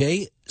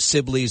 O'Shea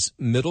Sibley's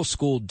middle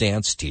school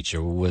dance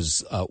teacher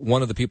was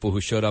one of the people who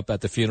showed up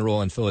at the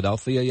funeral in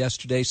Philadelphia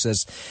yesterday,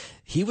 says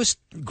he was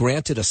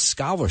granted a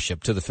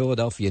scholarship to the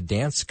Philadelphia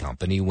Dance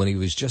Company when he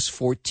was just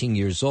 14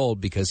 years old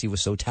because he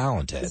was so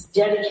talented. His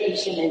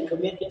dedication and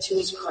commitment to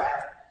his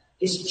craft,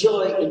 his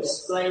joy in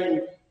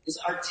displaying his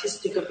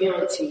artistic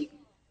ability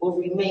will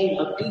remain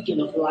a beacon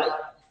of light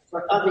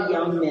for other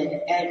young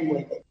men and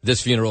women.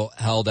 This funeral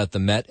held at the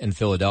Met in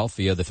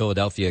Philadelphia. The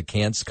Philadelphia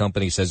Dance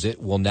Company says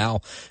it will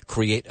now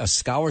create a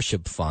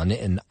scholarship fund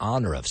in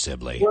honor of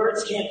Sibley.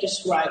 Words can't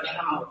describe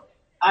how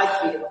I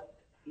feel.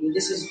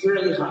 This is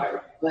really hard,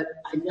 but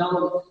I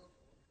know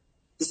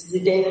this is the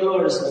day the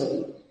Lord has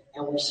made,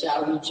 and we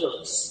shall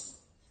rejoice.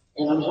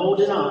 And I'm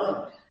holding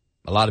on.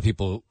 A lot of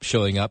people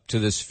showing up to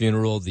this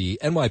funeral. The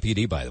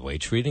NYPD, by the way,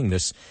 treating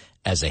this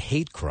as a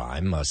hate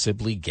crime,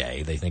 Sibley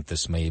Gay. They think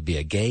this may be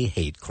a gay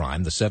hate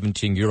crime. The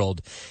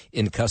 17-year-old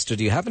in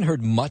custody. I haven't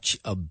heard much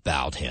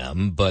about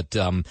him, but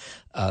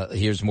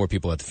here's more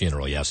people at the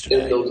funeral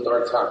yesterday. In those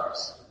dark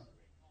times,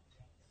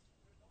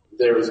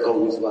 there is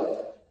always light.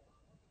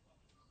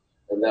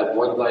 And that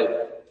one light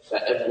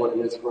that everyone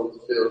in this room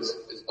feels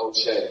is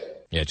O'Shea.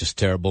 Yeah, just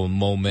terrible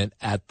moment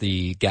at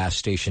the gas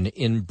station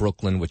in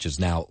Brooklyn, which is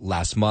now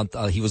last month.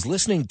 He was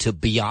listening to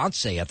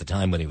Beyonce at the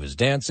time when he was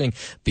dancing.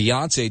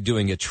 Beyonce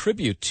doing a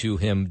tribute to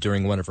him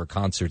during one of her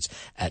concerts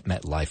at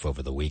MetLife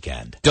over the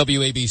weekend.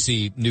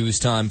 WABC News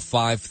Time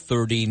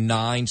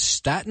 5:39.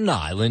 Staten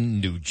Island,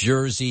 New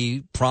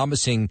Jersey,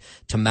 promising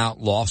to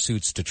mount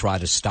lawsuits to try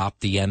to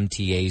stop the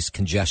MTA's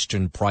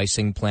congestion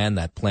pricing plan,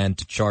 that plan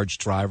to charge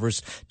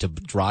drivers to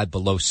drive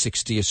below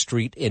 60th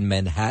Street in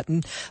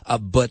Manhattan.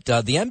 But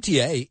the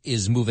MTA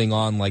is moving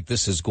on like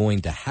this is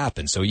going to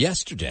happen. So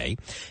yesterday,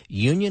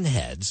 union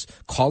heads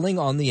calling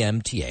on the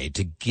MTA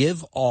to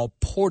give all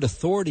Port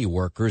Authority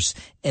workers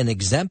an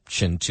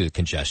exemption to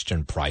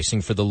congestion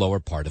pricing for the lower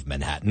part of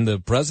Manhattan. The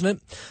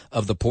president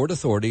of the Port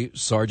Authority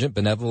Sergeant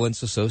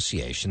Benevolence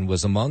Association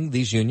was among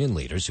these union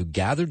leaders who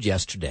gathered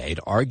yesterday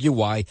to argue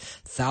why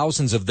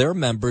thousands of their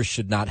members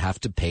should not have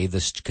to pay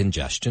this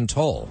congestion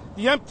toll.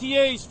 The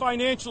MTA's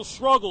financial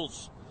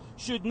struggles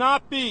should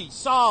not be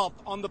solved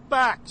on the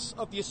backs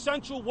of the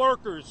essential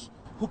workers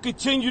who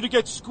continue to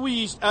get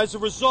squeezed as a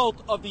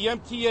result of the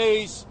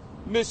MTA's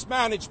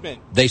mismanagement.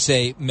 They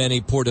say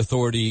many Port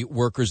Authority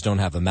workers don't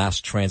have a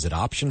mass transit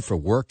option for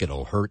work.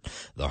 It'll hurt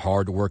the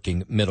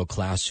hard-working middle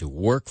class who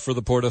work for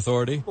the Port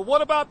Authority. But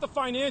what about the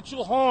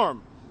financial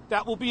harm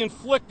that will be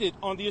inflicted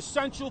on the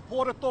essential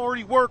Port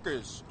Authority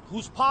workers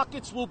whose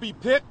pockets will be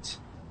picked?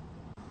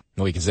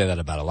 We can say that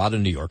about a lot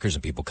of New Yorkers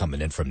and people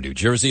coming in from New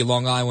Jersey.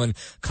 Long Island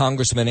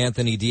Congressman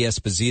Anthony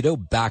D'Esposito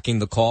backing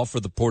the call for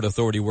the Port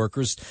Authority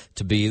workers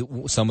to be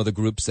some of the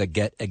groups that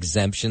get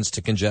exemptions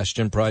to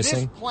congestion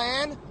pricing. This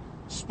plan,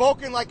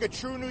 spoken like a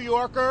true New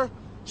Yorker,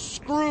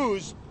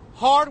 screws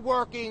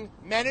hardworking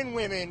men and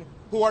women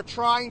who are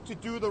trying to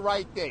do the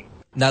right thing.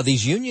 Now,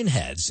 these union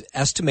heads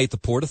estimate the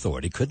Port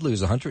Authority could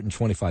lose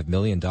 $125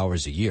 million a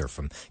year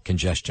from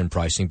congestion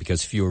pricing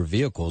because fewer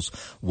vehicles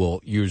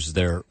will use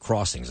their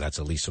crossings. That's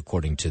at least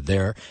according to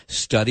their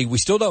study. We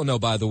still don't know,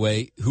 by the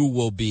way, who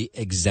will be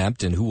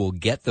exempt and who will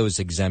get those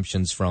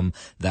exemptions from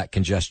that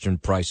congestion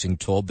pricing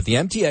toll. But the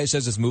MTA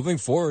says it's moving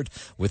forward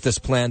with this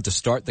plan to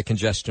start the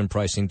congestion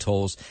pricing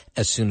tolls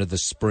as soon as the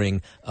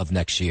spring of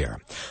next year.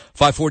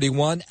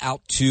 541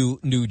 out to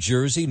New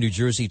Jersey. New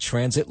Jersey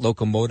Transit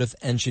locomotive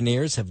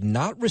engineers have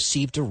not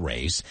received a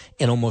raise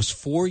in almost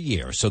 4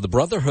 years. So the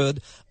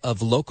Brotherhood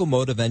of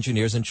Locomotive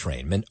Engineers and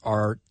Trainmen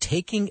are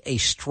taking a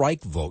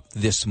strike vote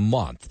this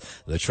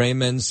month. The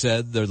trainmen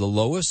said they're the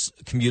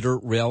lowest commuter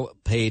rail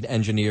paid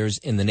engineers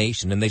in the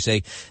nation, and they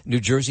say New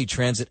Jersey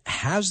Transit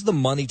has the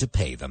money to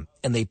pay them,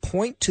 and they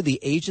point to the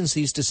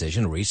agency's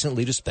decision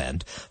recently to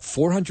spend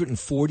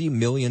 $440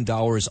 million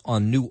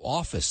on new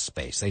office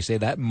space. They say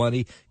that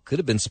money could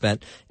have been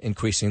spent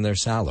increasing their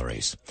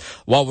salaries.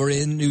 While we're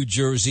in New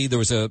Jersey, there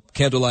was a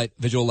candlelight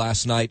vigil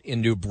last night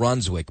in New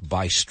Brunswick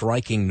by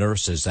striking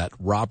nurses at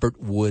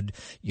Robert Wood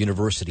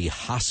University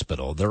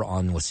Hospital. They're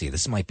on,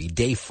 this might be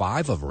day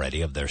 5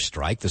 already of their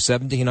strike. The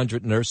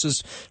 1,700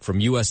 nurses from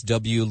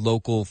USW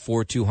Local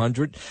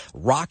 4200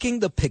 rocking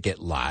the picket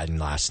line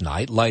last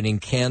night, lighting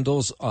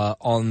candles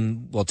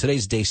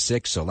today's day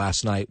 6, so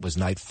last night was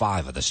night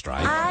 5 of the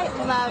strike. I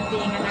love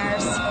being a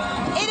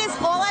nurse. It is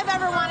all I've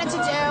ever wanted to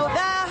do.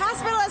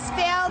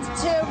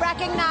 To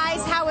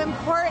recognize how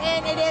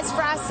important it is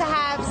for us to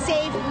have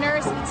safe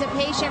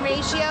nurse-to-patient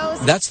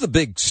ratios. That's the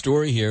big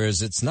story here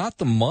is it's not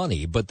the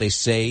money, but they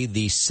say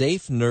the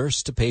safe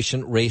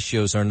nurse-to-patient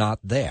ratios are not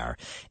there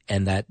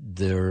and that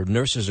their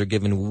nurses are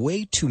given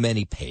way too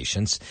many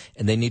patients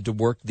and they need to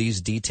work these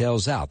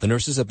details out. The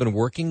nurses have been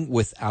working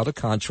without a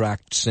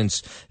contract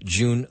since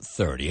June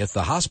 30th.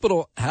 The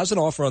hospital has an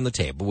offer on the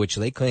table, which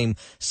they claim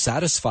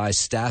satisfies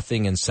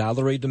staffing and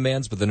salary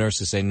demands, but the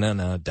nurses say, no,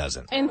 it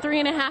doesn't. In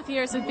 3.5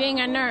 years of being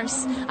a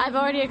nurse, I've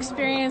already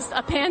experienced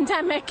a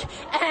pandemic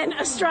and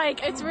a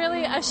strike. It's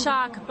really a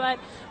shock, but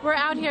we're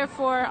out here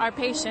for our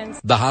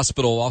patients. The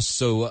hospital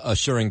also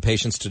assuring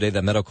patients today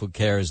that medical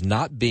care is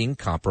not being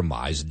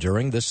compromised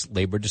during this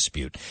labor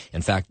dispute.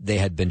 In fact, they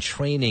had been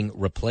training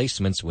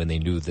replacements when they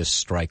knew this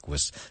strike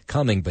was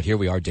coming, but here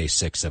we are, day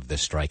 6 of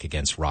this strike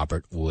against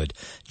Robert Wood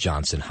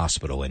Johnson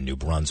Hospital in New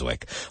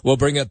Brunswick. We'll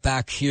bring it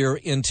back here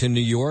into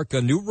New York.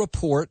 A new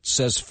report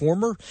says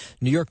former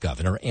New York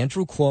Governor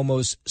Andrew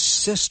Cuomo's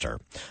sister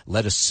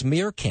led a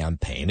smear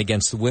campaign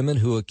against the women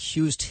who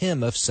accused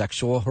him of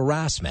sexual harassment.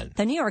 harassment.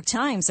 The New York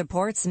Times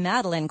reports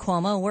Madeline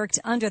Cuomo worked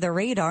under the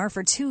radar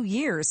for 2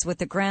 years with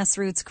the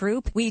grassroots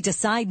group We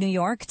Decide New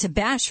York to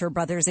bash her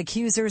brother's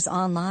accusers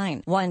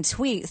online. One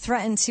tweet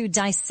threatened to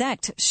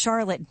dissect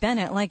Charlotte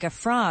Bennett like a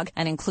frog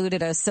and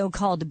included a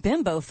so-called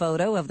bimbo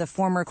photo of the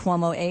former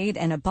Cuomo aide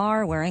in a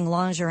bar wearing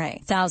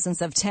lingerie.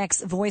 Thousands of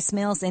texts,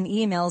 voicemails, and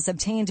emails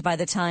obtained by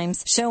the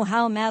Times show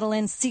how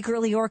Madeline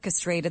secretly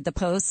orchestrated the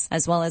posts,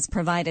 as well as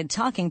provided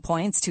talking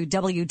points to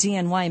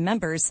WDNY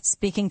members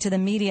speaking to the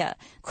media.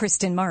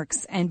 Kristen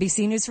Marks,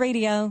 NBC News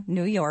Radio,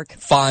 New York.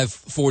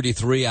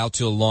 5:43 out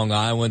to Long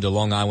Island, a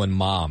Long Island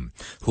mom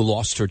who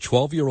lost her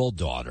 12-year-old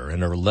daughter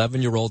and her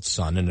 11-year-old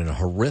son in a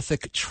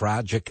horrific,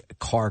 tragic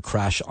car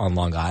crash on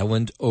Long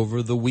Island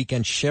over the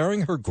weekend,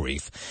 sharing her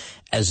grief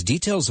as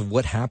details of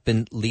what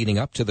happened leading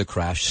up to the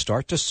crash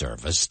start to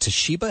surface.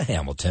 Toshiba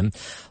Hamilton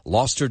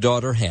lost her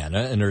daughter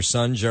Hannah and her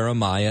son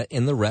Jeremiah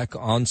in the wreck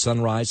on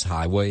Sunrise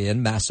Highway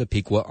in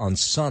Massapequa on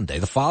Sunday.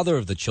 The father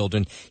of the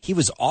children, he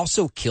was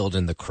also killed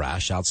in the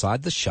crash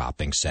outside the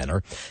shopping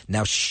center.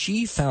 Now,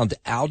 she found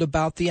out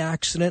about the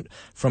accident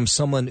from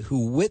someone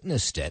who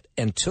witnessed it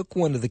and took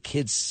one of the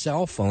kids'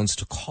 cell phones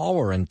to call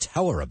her and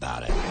tell her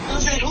about it. I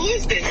said, who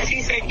is this?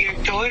 She said, your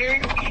daughter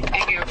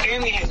and your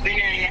family has been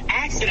in an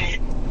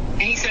accident.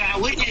 And he said, I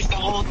witnessed the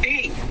whole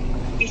thing.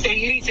 He said,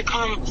 you need to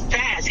come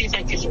fast. He's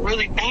like, it's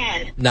really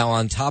bad. Now,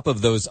 on top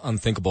of those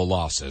unthinkable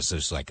losses,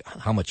 there's like,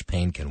 how much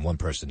pain can one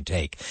person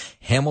take?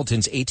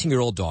 Hamilton's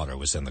 18-year-old daughter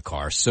was in the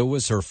car. So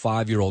was her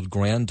 5-year-old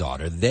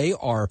granddaughter. They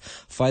are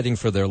fighting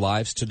for their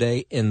lives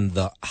today in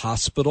the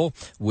hospital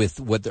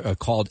with what are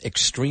called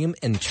extreme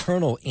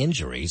internal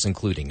injuries,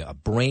 including a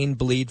brain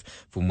bleed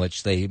from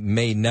which they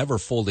may never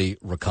fully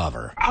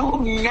recover. I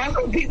will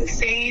never be the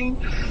same.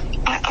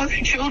 My other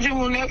children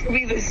will never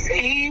be the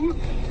same.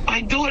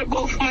 My daughter,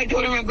 both my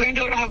daughter and my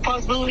granddaughter have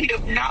possibility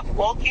of not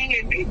walking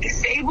and being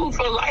disabled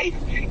for life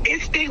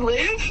if they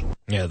live.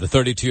 Yeah, the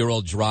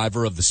 32-year-old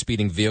driver of the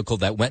speeding vehicle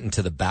that went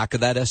into the back of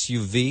that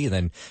SUV and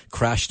then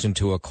crashed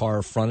into a car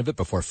in front of it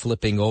before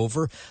flipping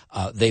over.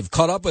 They've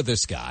caught up with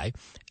this guy,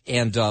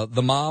 and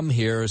the mom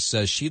here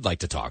says she'd like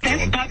to talk to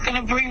him. That's not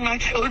going to bring my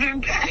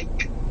children back.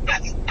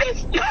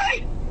 That's not.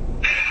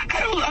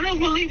 I don't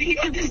believe he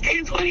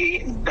understands what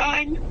he's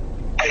done.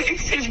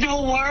 There's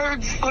no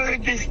words for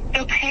this,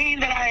 the pain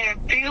that I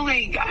am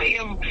feeling.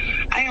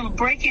 I am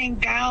breaking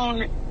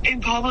down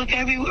in public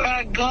everywhere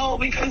I go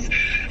because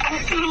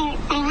I still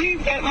don't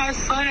believe that my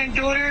son and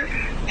daughter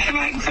and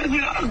my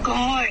husband are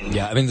gone.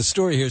 Yeah, I mean, the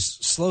story here is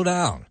slow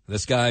down.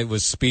 This guy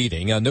was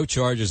speeding. No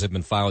charges have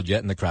been filed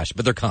yet in the crash,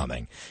 but they're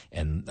coming.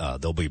 And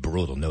they'll be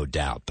brutal, no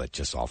doubt, but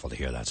just awful to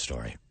hear that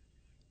story.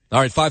 All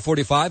right,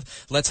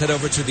 5:45. Let's head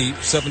over to the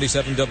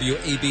 77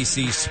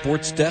 WABC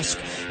Sports Desk.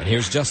 And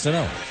here's Justin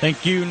Owen.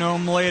 Thank you,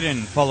 Noam.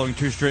 Laden. Following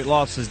 2 straight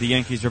losses, the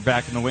Yankees are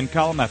back in the win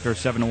column after a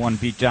 7-1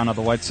 beatdown of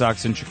the White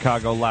Sox in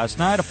Chicago last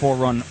night. A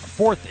 4-run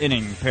 4th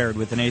inning paired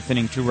with an 8th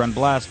inning 2-run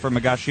blast for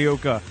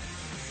Higashioka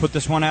put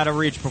this one out of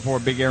reach before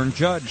Big Aaron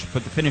Judge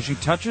put the finishing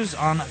touches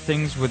on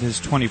things with his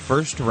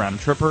 21st round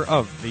tripper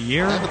of the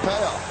year. And the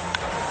payoff.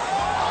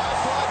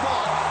 Fly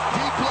ball.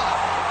 Deep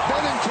left.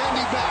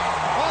 Benintendi back.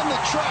 On the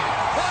track.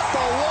 At the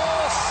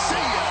wall. See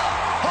ya.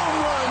 Home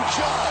run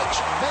Judge.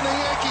 And the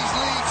Yankees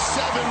lead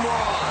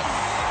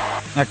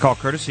 7-1. That call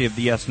courtesy of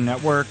the YES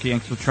Network.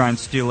 Yanks will try and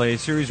steal a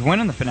series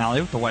win in the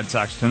finale with the White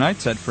Sox tonight,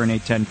 set for an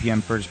 8:10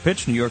 p.m. first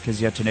pitch. New York has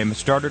yet to name a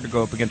starter to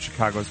go up against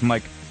Chicago's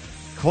Mike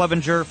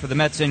Clevenger. For the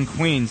Mets in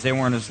Queens, they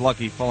weren't as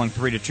lucky, falling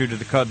 3-2 to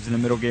the Cubs in the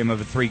middle game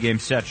of a 3-game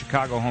set.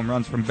 Chicago home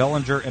runs from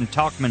Bellinger and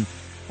Tauchman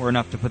were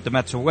enough to put the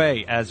Mets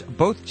away as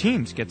both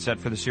teams get set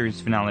for the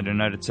series finale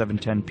tonight at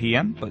 7:10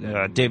 p.m.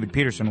 But David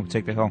Peterson will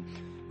take the hill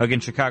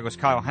against Chicago's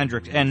Kyle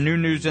Hendricks. And new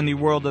news in the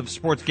world of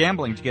sports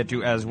gambling to get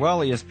to as well.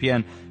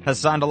 ESPN has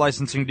signed a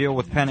licensing deal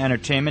with Penn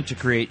Entertainment to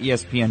create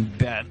ESPN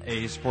Bet,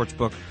 a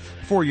sportsbook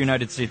for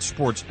United States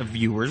sports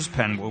viewers.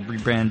 Penn will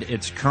rebrand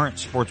its current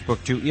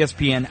sportsbook to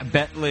ESPN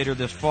Bet later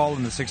this fall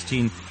in the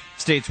 16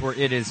 states where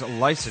it is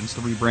licensed.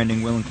 The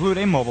rebranding will include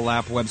a mobile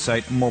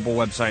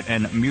website,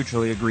 and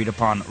mutually agreed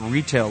upon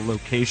retail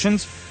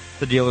locations.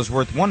 The deal is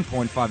worth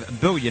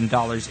 $1.5 billion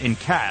in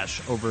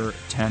cash over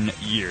 10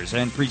 years.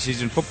 And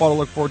preseason football to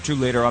look forward to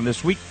later on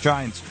this week.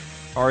 Giants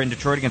are in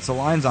Detroit against the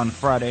Lions on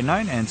Friday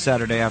night, and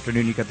Saturday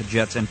afternoon you got the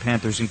Jets and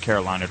Panthers in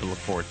Carolina to look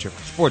forward to.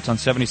 Sports on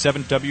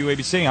 77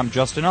 WABC. I'm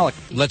Justin Ellick.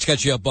 Let's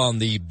catch you up on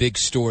the big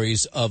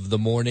stories of the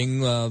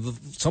morning.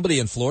 Somebody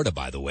in Florida,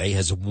 by the way,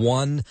 has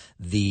won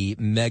the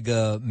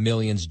Mega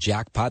Millions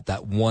jackpot,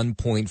 that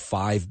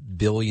 $1.5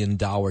 billion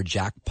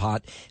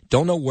jackpot.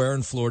 Don't know where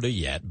in Florida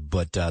yet,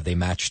 but they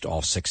matched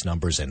all 6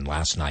 numbers in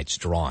last night's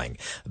drawing.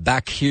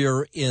 Back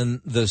here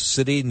in the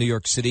city, New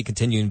York City,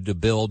 continuing to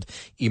build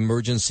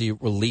emergency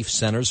relief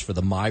centers for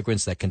the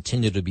migrants that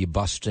continue to be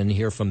bussed in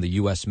here from the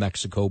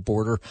U.S.-Mexico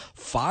border.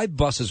 5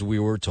 buses, we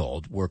were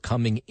told, were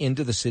coming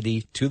into the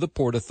city to the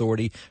Port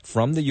Authority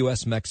from the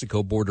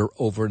U.S.-Mexico border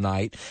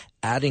overnight,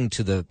 adding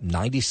to the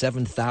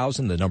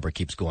 97,000, the number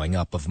keeps going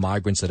up, of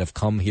migrants that have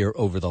come here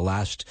over the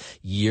last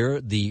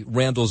year. The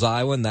Randall's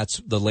Island, that's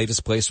the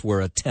latest place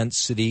where a tent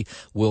city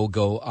will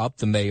go up.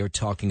 The mayor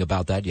talking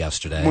about that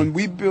yesterday. When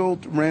we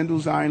built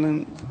Randall's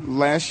Island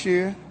last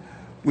year,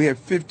 we had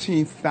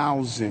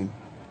 15,000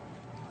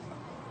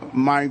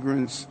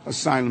 migrants,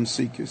 asylum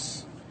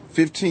seekers.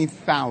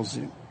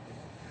 15,000.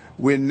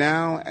 We're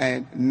now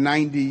at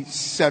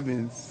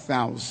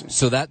 97,000.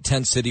 So that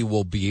tent city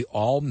will be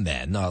all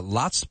men.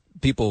 Lots of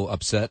people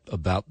upset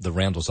about the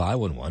Randall's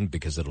Island one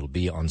because it'll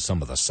be on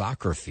some of the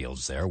soccer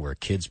fields there where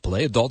kids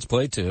play, adults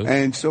play too.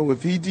 And so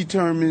if he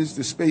determines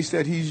the space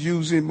that he's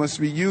using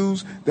must be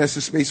used, that's the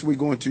space we're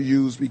going to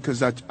use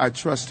because I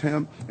trust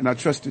him and I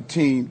trust the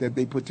team that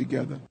they put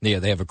together. Yeah,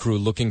 they have a crew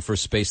looking for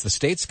space. The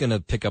state's going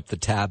to pick up the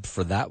tab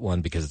for that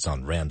one because it's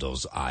on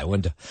Randall's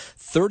Island.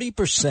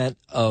 30%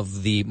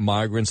 of the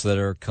migrants that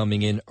are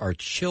coming in are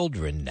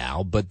children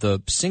now, but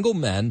the single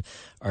men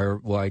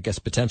are, well, I guess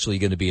potentially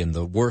going to be in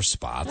the worst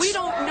spots. We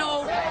don't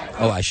know.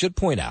 Oh, I should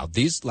point out,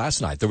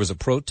 last night there was a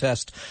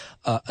protest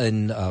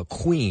in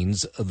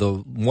Queens.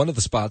 One of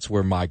the spots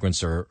where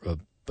migrants are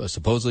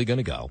supposedly going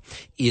to go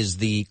is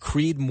the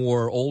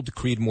old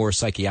Creedmoor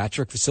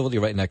psychiatric facility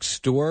right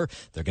next door.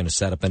 They're going to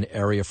set up an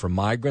area for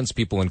migrants.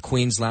 People in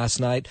Queens last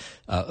night,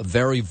 a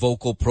very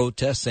vocal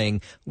protest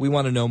saying, we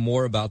want to know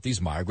more about these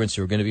migrants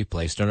who are going to be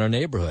placed in our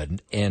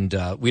neighborhood. And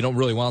we don't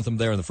really want them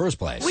there in the first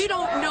place. We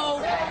don't know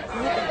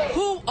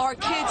who our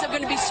kids are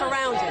going to be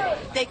surrounded.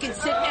 They can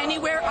sit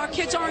anywhere. Our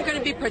kids aren't going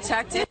to be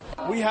protected.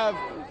 We have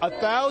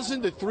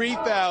 1,000 to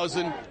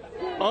 3,000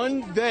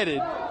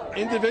 unvetted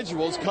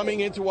individuals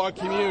coming into our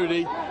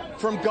community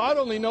from God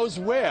only knows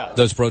where.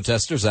 Those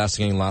protesters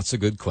asking lots of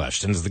good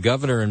questions. The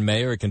governor and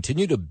mayor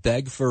continue to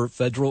beg for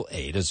federal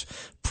aid as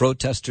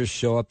protesters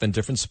show up in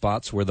different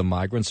spots where the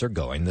migrants are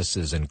going. This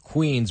is in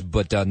Queens,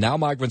 but now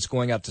migrants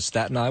going out to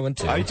Staten Island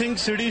too. I think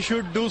city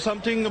should do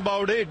something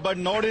about it, but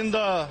not in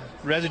the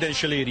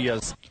residential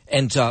areas.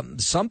 And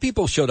some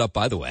people showed up,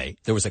 by the way.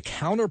 There was a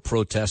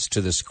counter-protest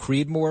to this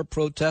Creedmoor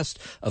protest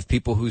of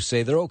people who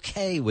say they're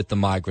okay with the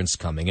migrants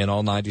coming in,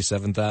 all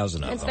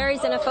 97,000 of them. It's very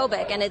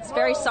xenophobic, and it's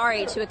very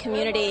sorry to a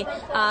community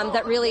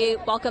that really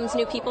welcomes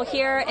new people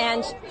here.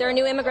 And there are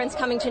new immigrants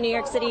coming to New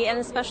York City, and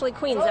especially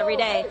Queens, every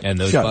day. And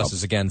those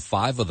buses, again,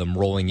 5 of them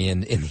rolling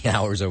in the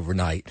hours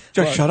overnight.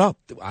 Just shut up.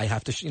 I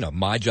have to,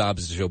 my job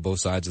is to show both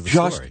sides of the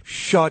story. Just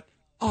shut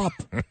up.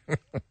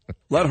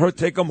 Let her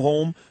take them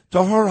home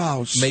to her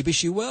house. Maybe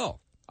she will.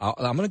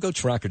 I'm going to go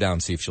track her down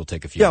and see if she'll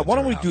take a few. Yeah, why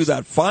don't we do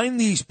that? Find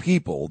these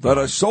people that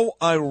are so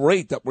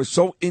irate, that were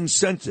so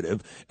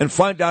insensitive, and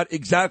find out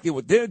exactly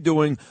what they're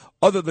doing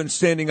other than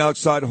standing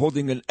outside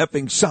holding an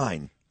effing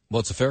sign.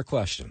 Well, it's a fair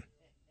question.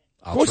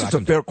 Of course it's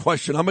a fair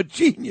question. I'm a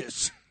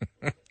genius.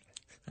 I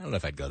don't know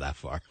if I'd go that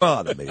far.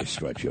 Oh, that may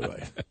stretch you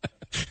right.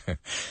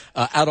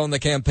 Out on the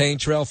campaign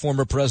trail,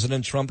 former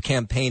President Trump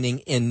campaigning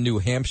in New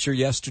Hampshire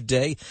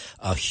yesterday.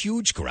 A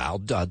huge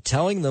crowd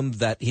telling them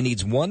that he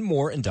needs one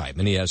more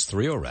indictment. He has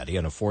 3 already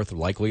and a 4th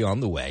likely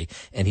on the way,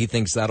 and he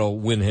thinks that'll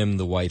win him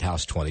the White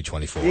House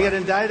 2024. You get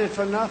indicted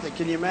for nothing.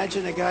 Can you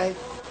imagine a guy?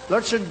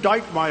 Let's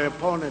indict my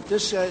opponent.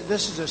 This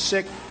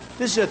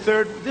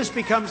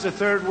becomes a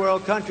third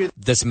world country.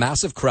 This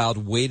massive crowd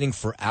waiting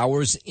for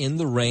hours in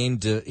the rain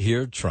to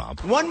hear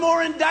Trump. One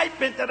more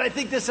indictment that I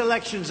think this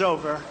election's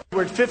over.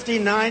 We're at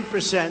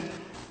 59%,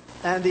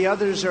 and the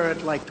others are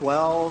at like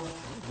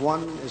 12.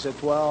 One is at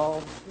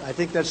 12. I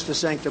think that's the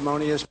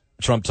sanctimonious.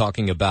 Trump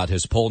talking about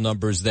his poll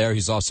numbers there.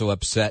 He's also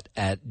upset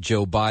at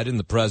Joe Biden.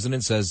 The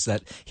president says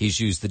that he's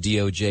used the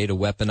DOJ to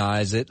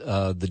weaponize it,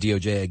 the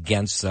DOJ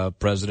against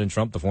President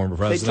Trump, the former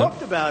president. They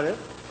talked about it,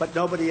 but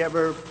nobody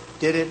ever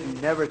did it, and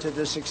never to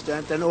this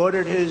extent, and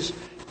ordered his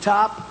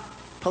top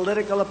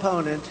political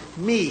opponent,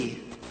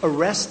 me,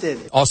 arrested.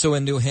 Also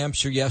in New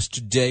Hampshire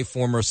yesterday,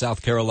 former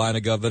South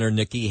Carolina Governor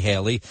Nikki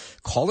Haley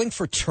calling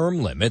for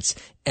term limits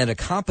and a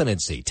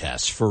competency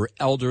test for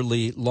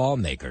elderly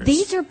lawmakers.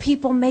 These are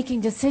people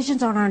making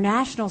decisions on our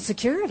national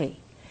security.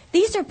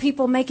 These are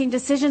people making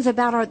decisions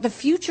about the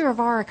future of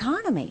our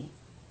economy.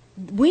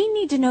 We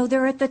need to know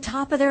they're at the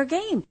top of their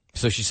game.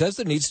 So she says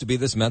there needs to be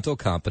this mental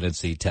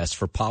competency test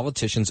for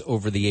politicians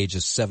over the age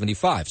of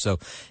 75. So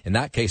in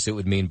that case, it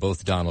would mean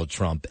both Donald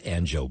Trump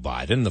and Joe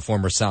Biden. The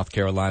former South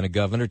Carolina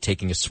governor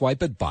taking a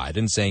swipe at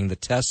Biden, saying the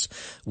tests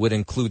would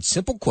include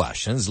simple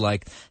questions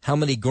like, how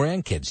many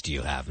grandkids do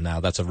you have? Now,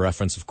 that's a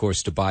reference, of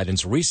course, to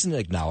Biden's recent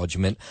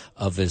acknowledgement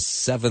of his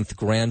 7th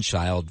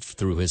grandchild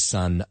through his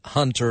son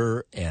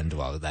Hunter, and,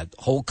 well, that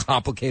whole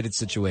complicated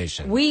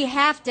situation. We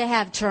have to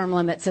have term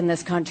limits in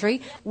this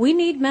country. We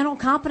need mental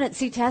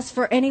competency tests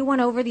for anyone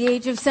over the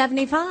age of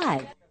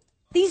 75.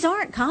 These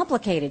aren't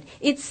complicated.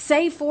 It's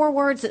say 4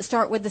 words that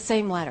start with the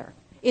same letter.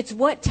 It's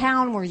what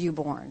town were you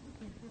born?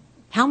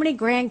 How many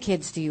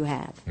grandkids do you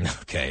have?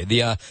 Okay. The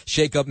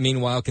shakeup,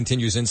 meanwhile,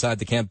 continues inside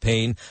the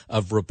campaign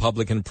of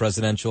Republican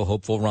presidential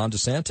hopeful Ron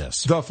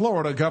DeSantis. The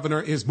Florida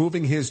governor is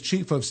moving his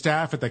chief of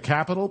staff at the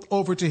Capitol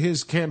over to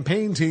his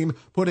campaign team,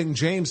 putting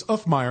James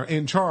Uffmeyer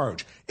in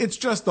charge. It's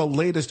just the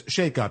latest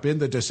shakeup in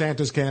the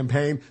DeSantis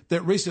campaign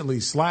that recently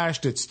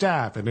slashed its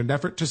staff in an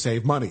effort to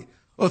save money.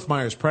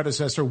 Uffmeyer's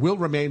predecessor will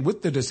remain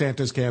with the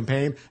DeSantis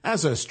campaign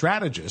as a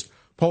strategist.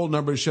 Poll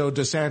numbers show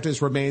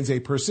DeSantis remains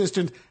a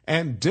persistent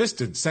and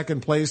distant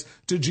second place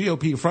to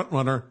GOP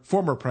frontrunner,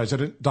 former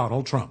President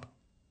Donald Trump.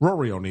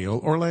 Rory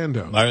O'Neill,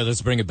 Orlando. All right,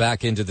 let's bring it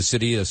back into the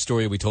city, a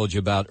story we told you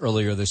about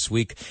earlier this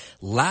week.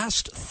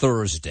 Last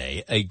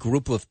Thursday, a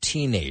group of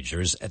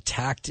teenagers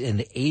attacked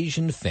an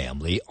Asian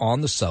family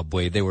on the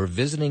subway. They were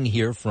visiting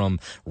here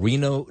from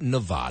Reno,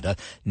 Nevada.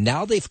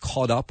 Now they've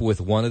caught up with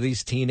one of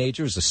these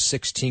teenagers, a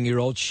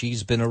 16-year-old.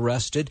 She's been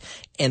arrested.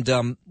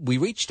 And we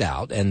reached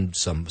out, and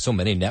so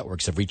many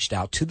networks have reached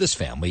out to this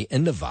family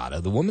in Nevada.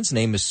 The woman's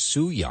name is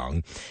Sue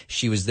Young.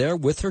 She was there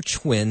with her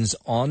twins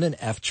on an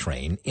F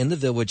train in the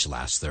village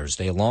last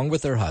Thursday, along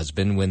with her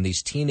husband, when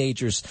these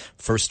teenagers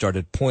first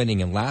started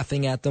pointing and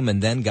laughing at them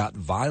and then got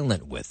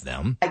violent with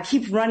them. I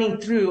keep running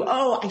through,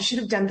 I should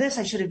have done this,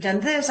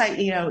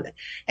 XYZ.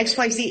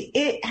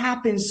 It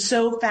happens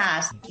so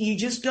fast. You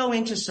just go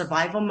into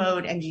survival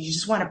mode and you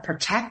just want to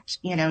protect,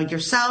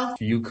 yourself.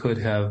 You could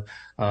have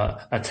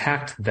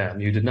attacked them.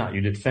 You did not.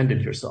 You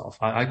defended yourself.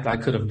 I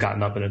could have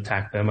gotten up and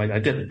attacked them. I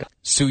didn't.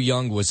 Sue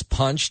Young was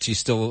punched. She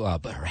still,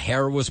 her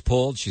hair was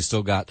pulled. She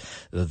still got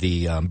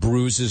the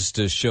bruises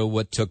to show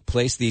what took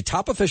place. The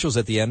top officials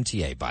at the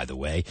MTA, by the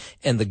way,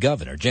 and the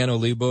governor, Janno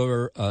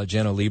Lieber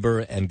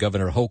and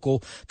Governor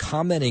Hochul,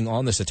 commenting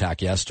on this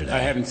attack yesterday. I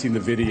haven't seen the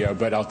video,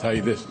 but I'll tell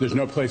you this. There's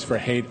no place for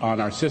hate on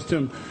our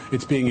system.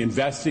 It's being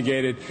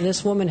investigated.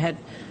 This woman had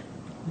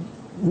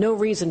no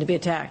reason to be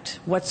attacked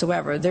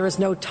whatsoever. There is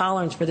no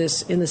tolerance for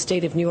this in the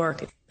state of New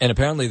York. And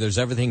apparently there's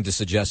everything to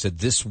suggest that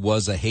this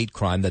was a hate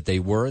crime, that they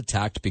were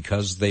attacked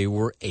because they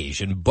were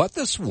Asian. But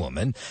this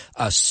woman,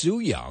 Sue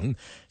Young,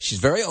 she's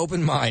very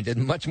open-minded,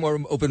 much more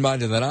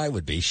open-minded than I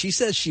would be. She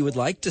says she would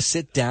like to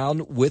sit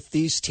down with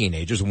these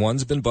teenagers.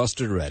 One's been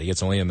busted already.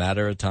 It's only a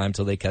matter of time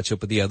till they catch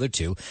up with the other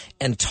two,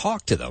 and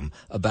talk to them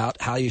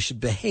about how you should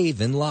behave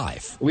in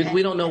life.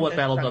 We don't know what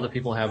battles other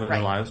people have in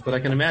their lives, but I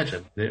can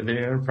imagine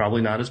they're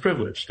probably not as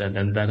privileged,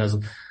 and that has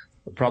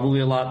probably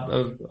a lot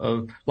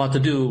to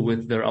do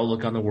with their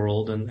outlook on the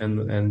world and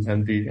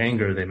the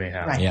anger they may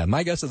have. Right. Yeah,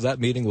 my guess is that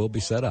meeting will be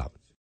set up.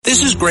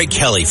 This is Greg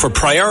Kelly for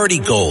Priority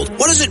Gold.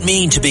 What does it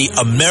mean to be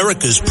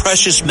America's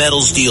precious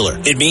metals dealer?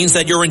 It means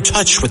that you're in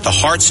touch with the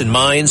hearts and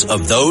minds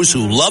of those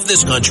who love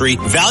this country,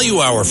 value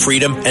our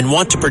freedom, and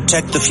want to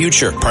protect the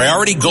future.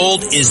 Priority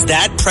Gold is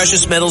that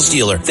precious metals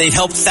dealer. They've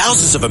helped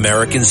thousands of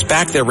Americans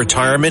back their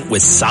retirement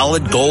with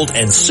solid gold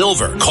and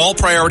silver. Call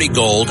Priority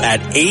Gold at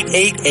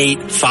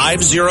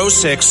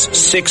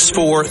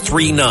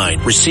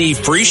 888-506-6439. Receive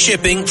free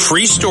shipping,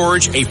 free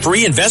storage, a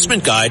free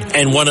investment guide,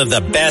 and one of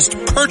the best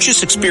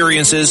purchase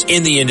experiences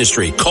in the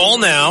industry. Call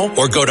now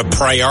or go to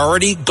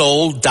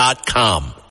PriorityGold.com.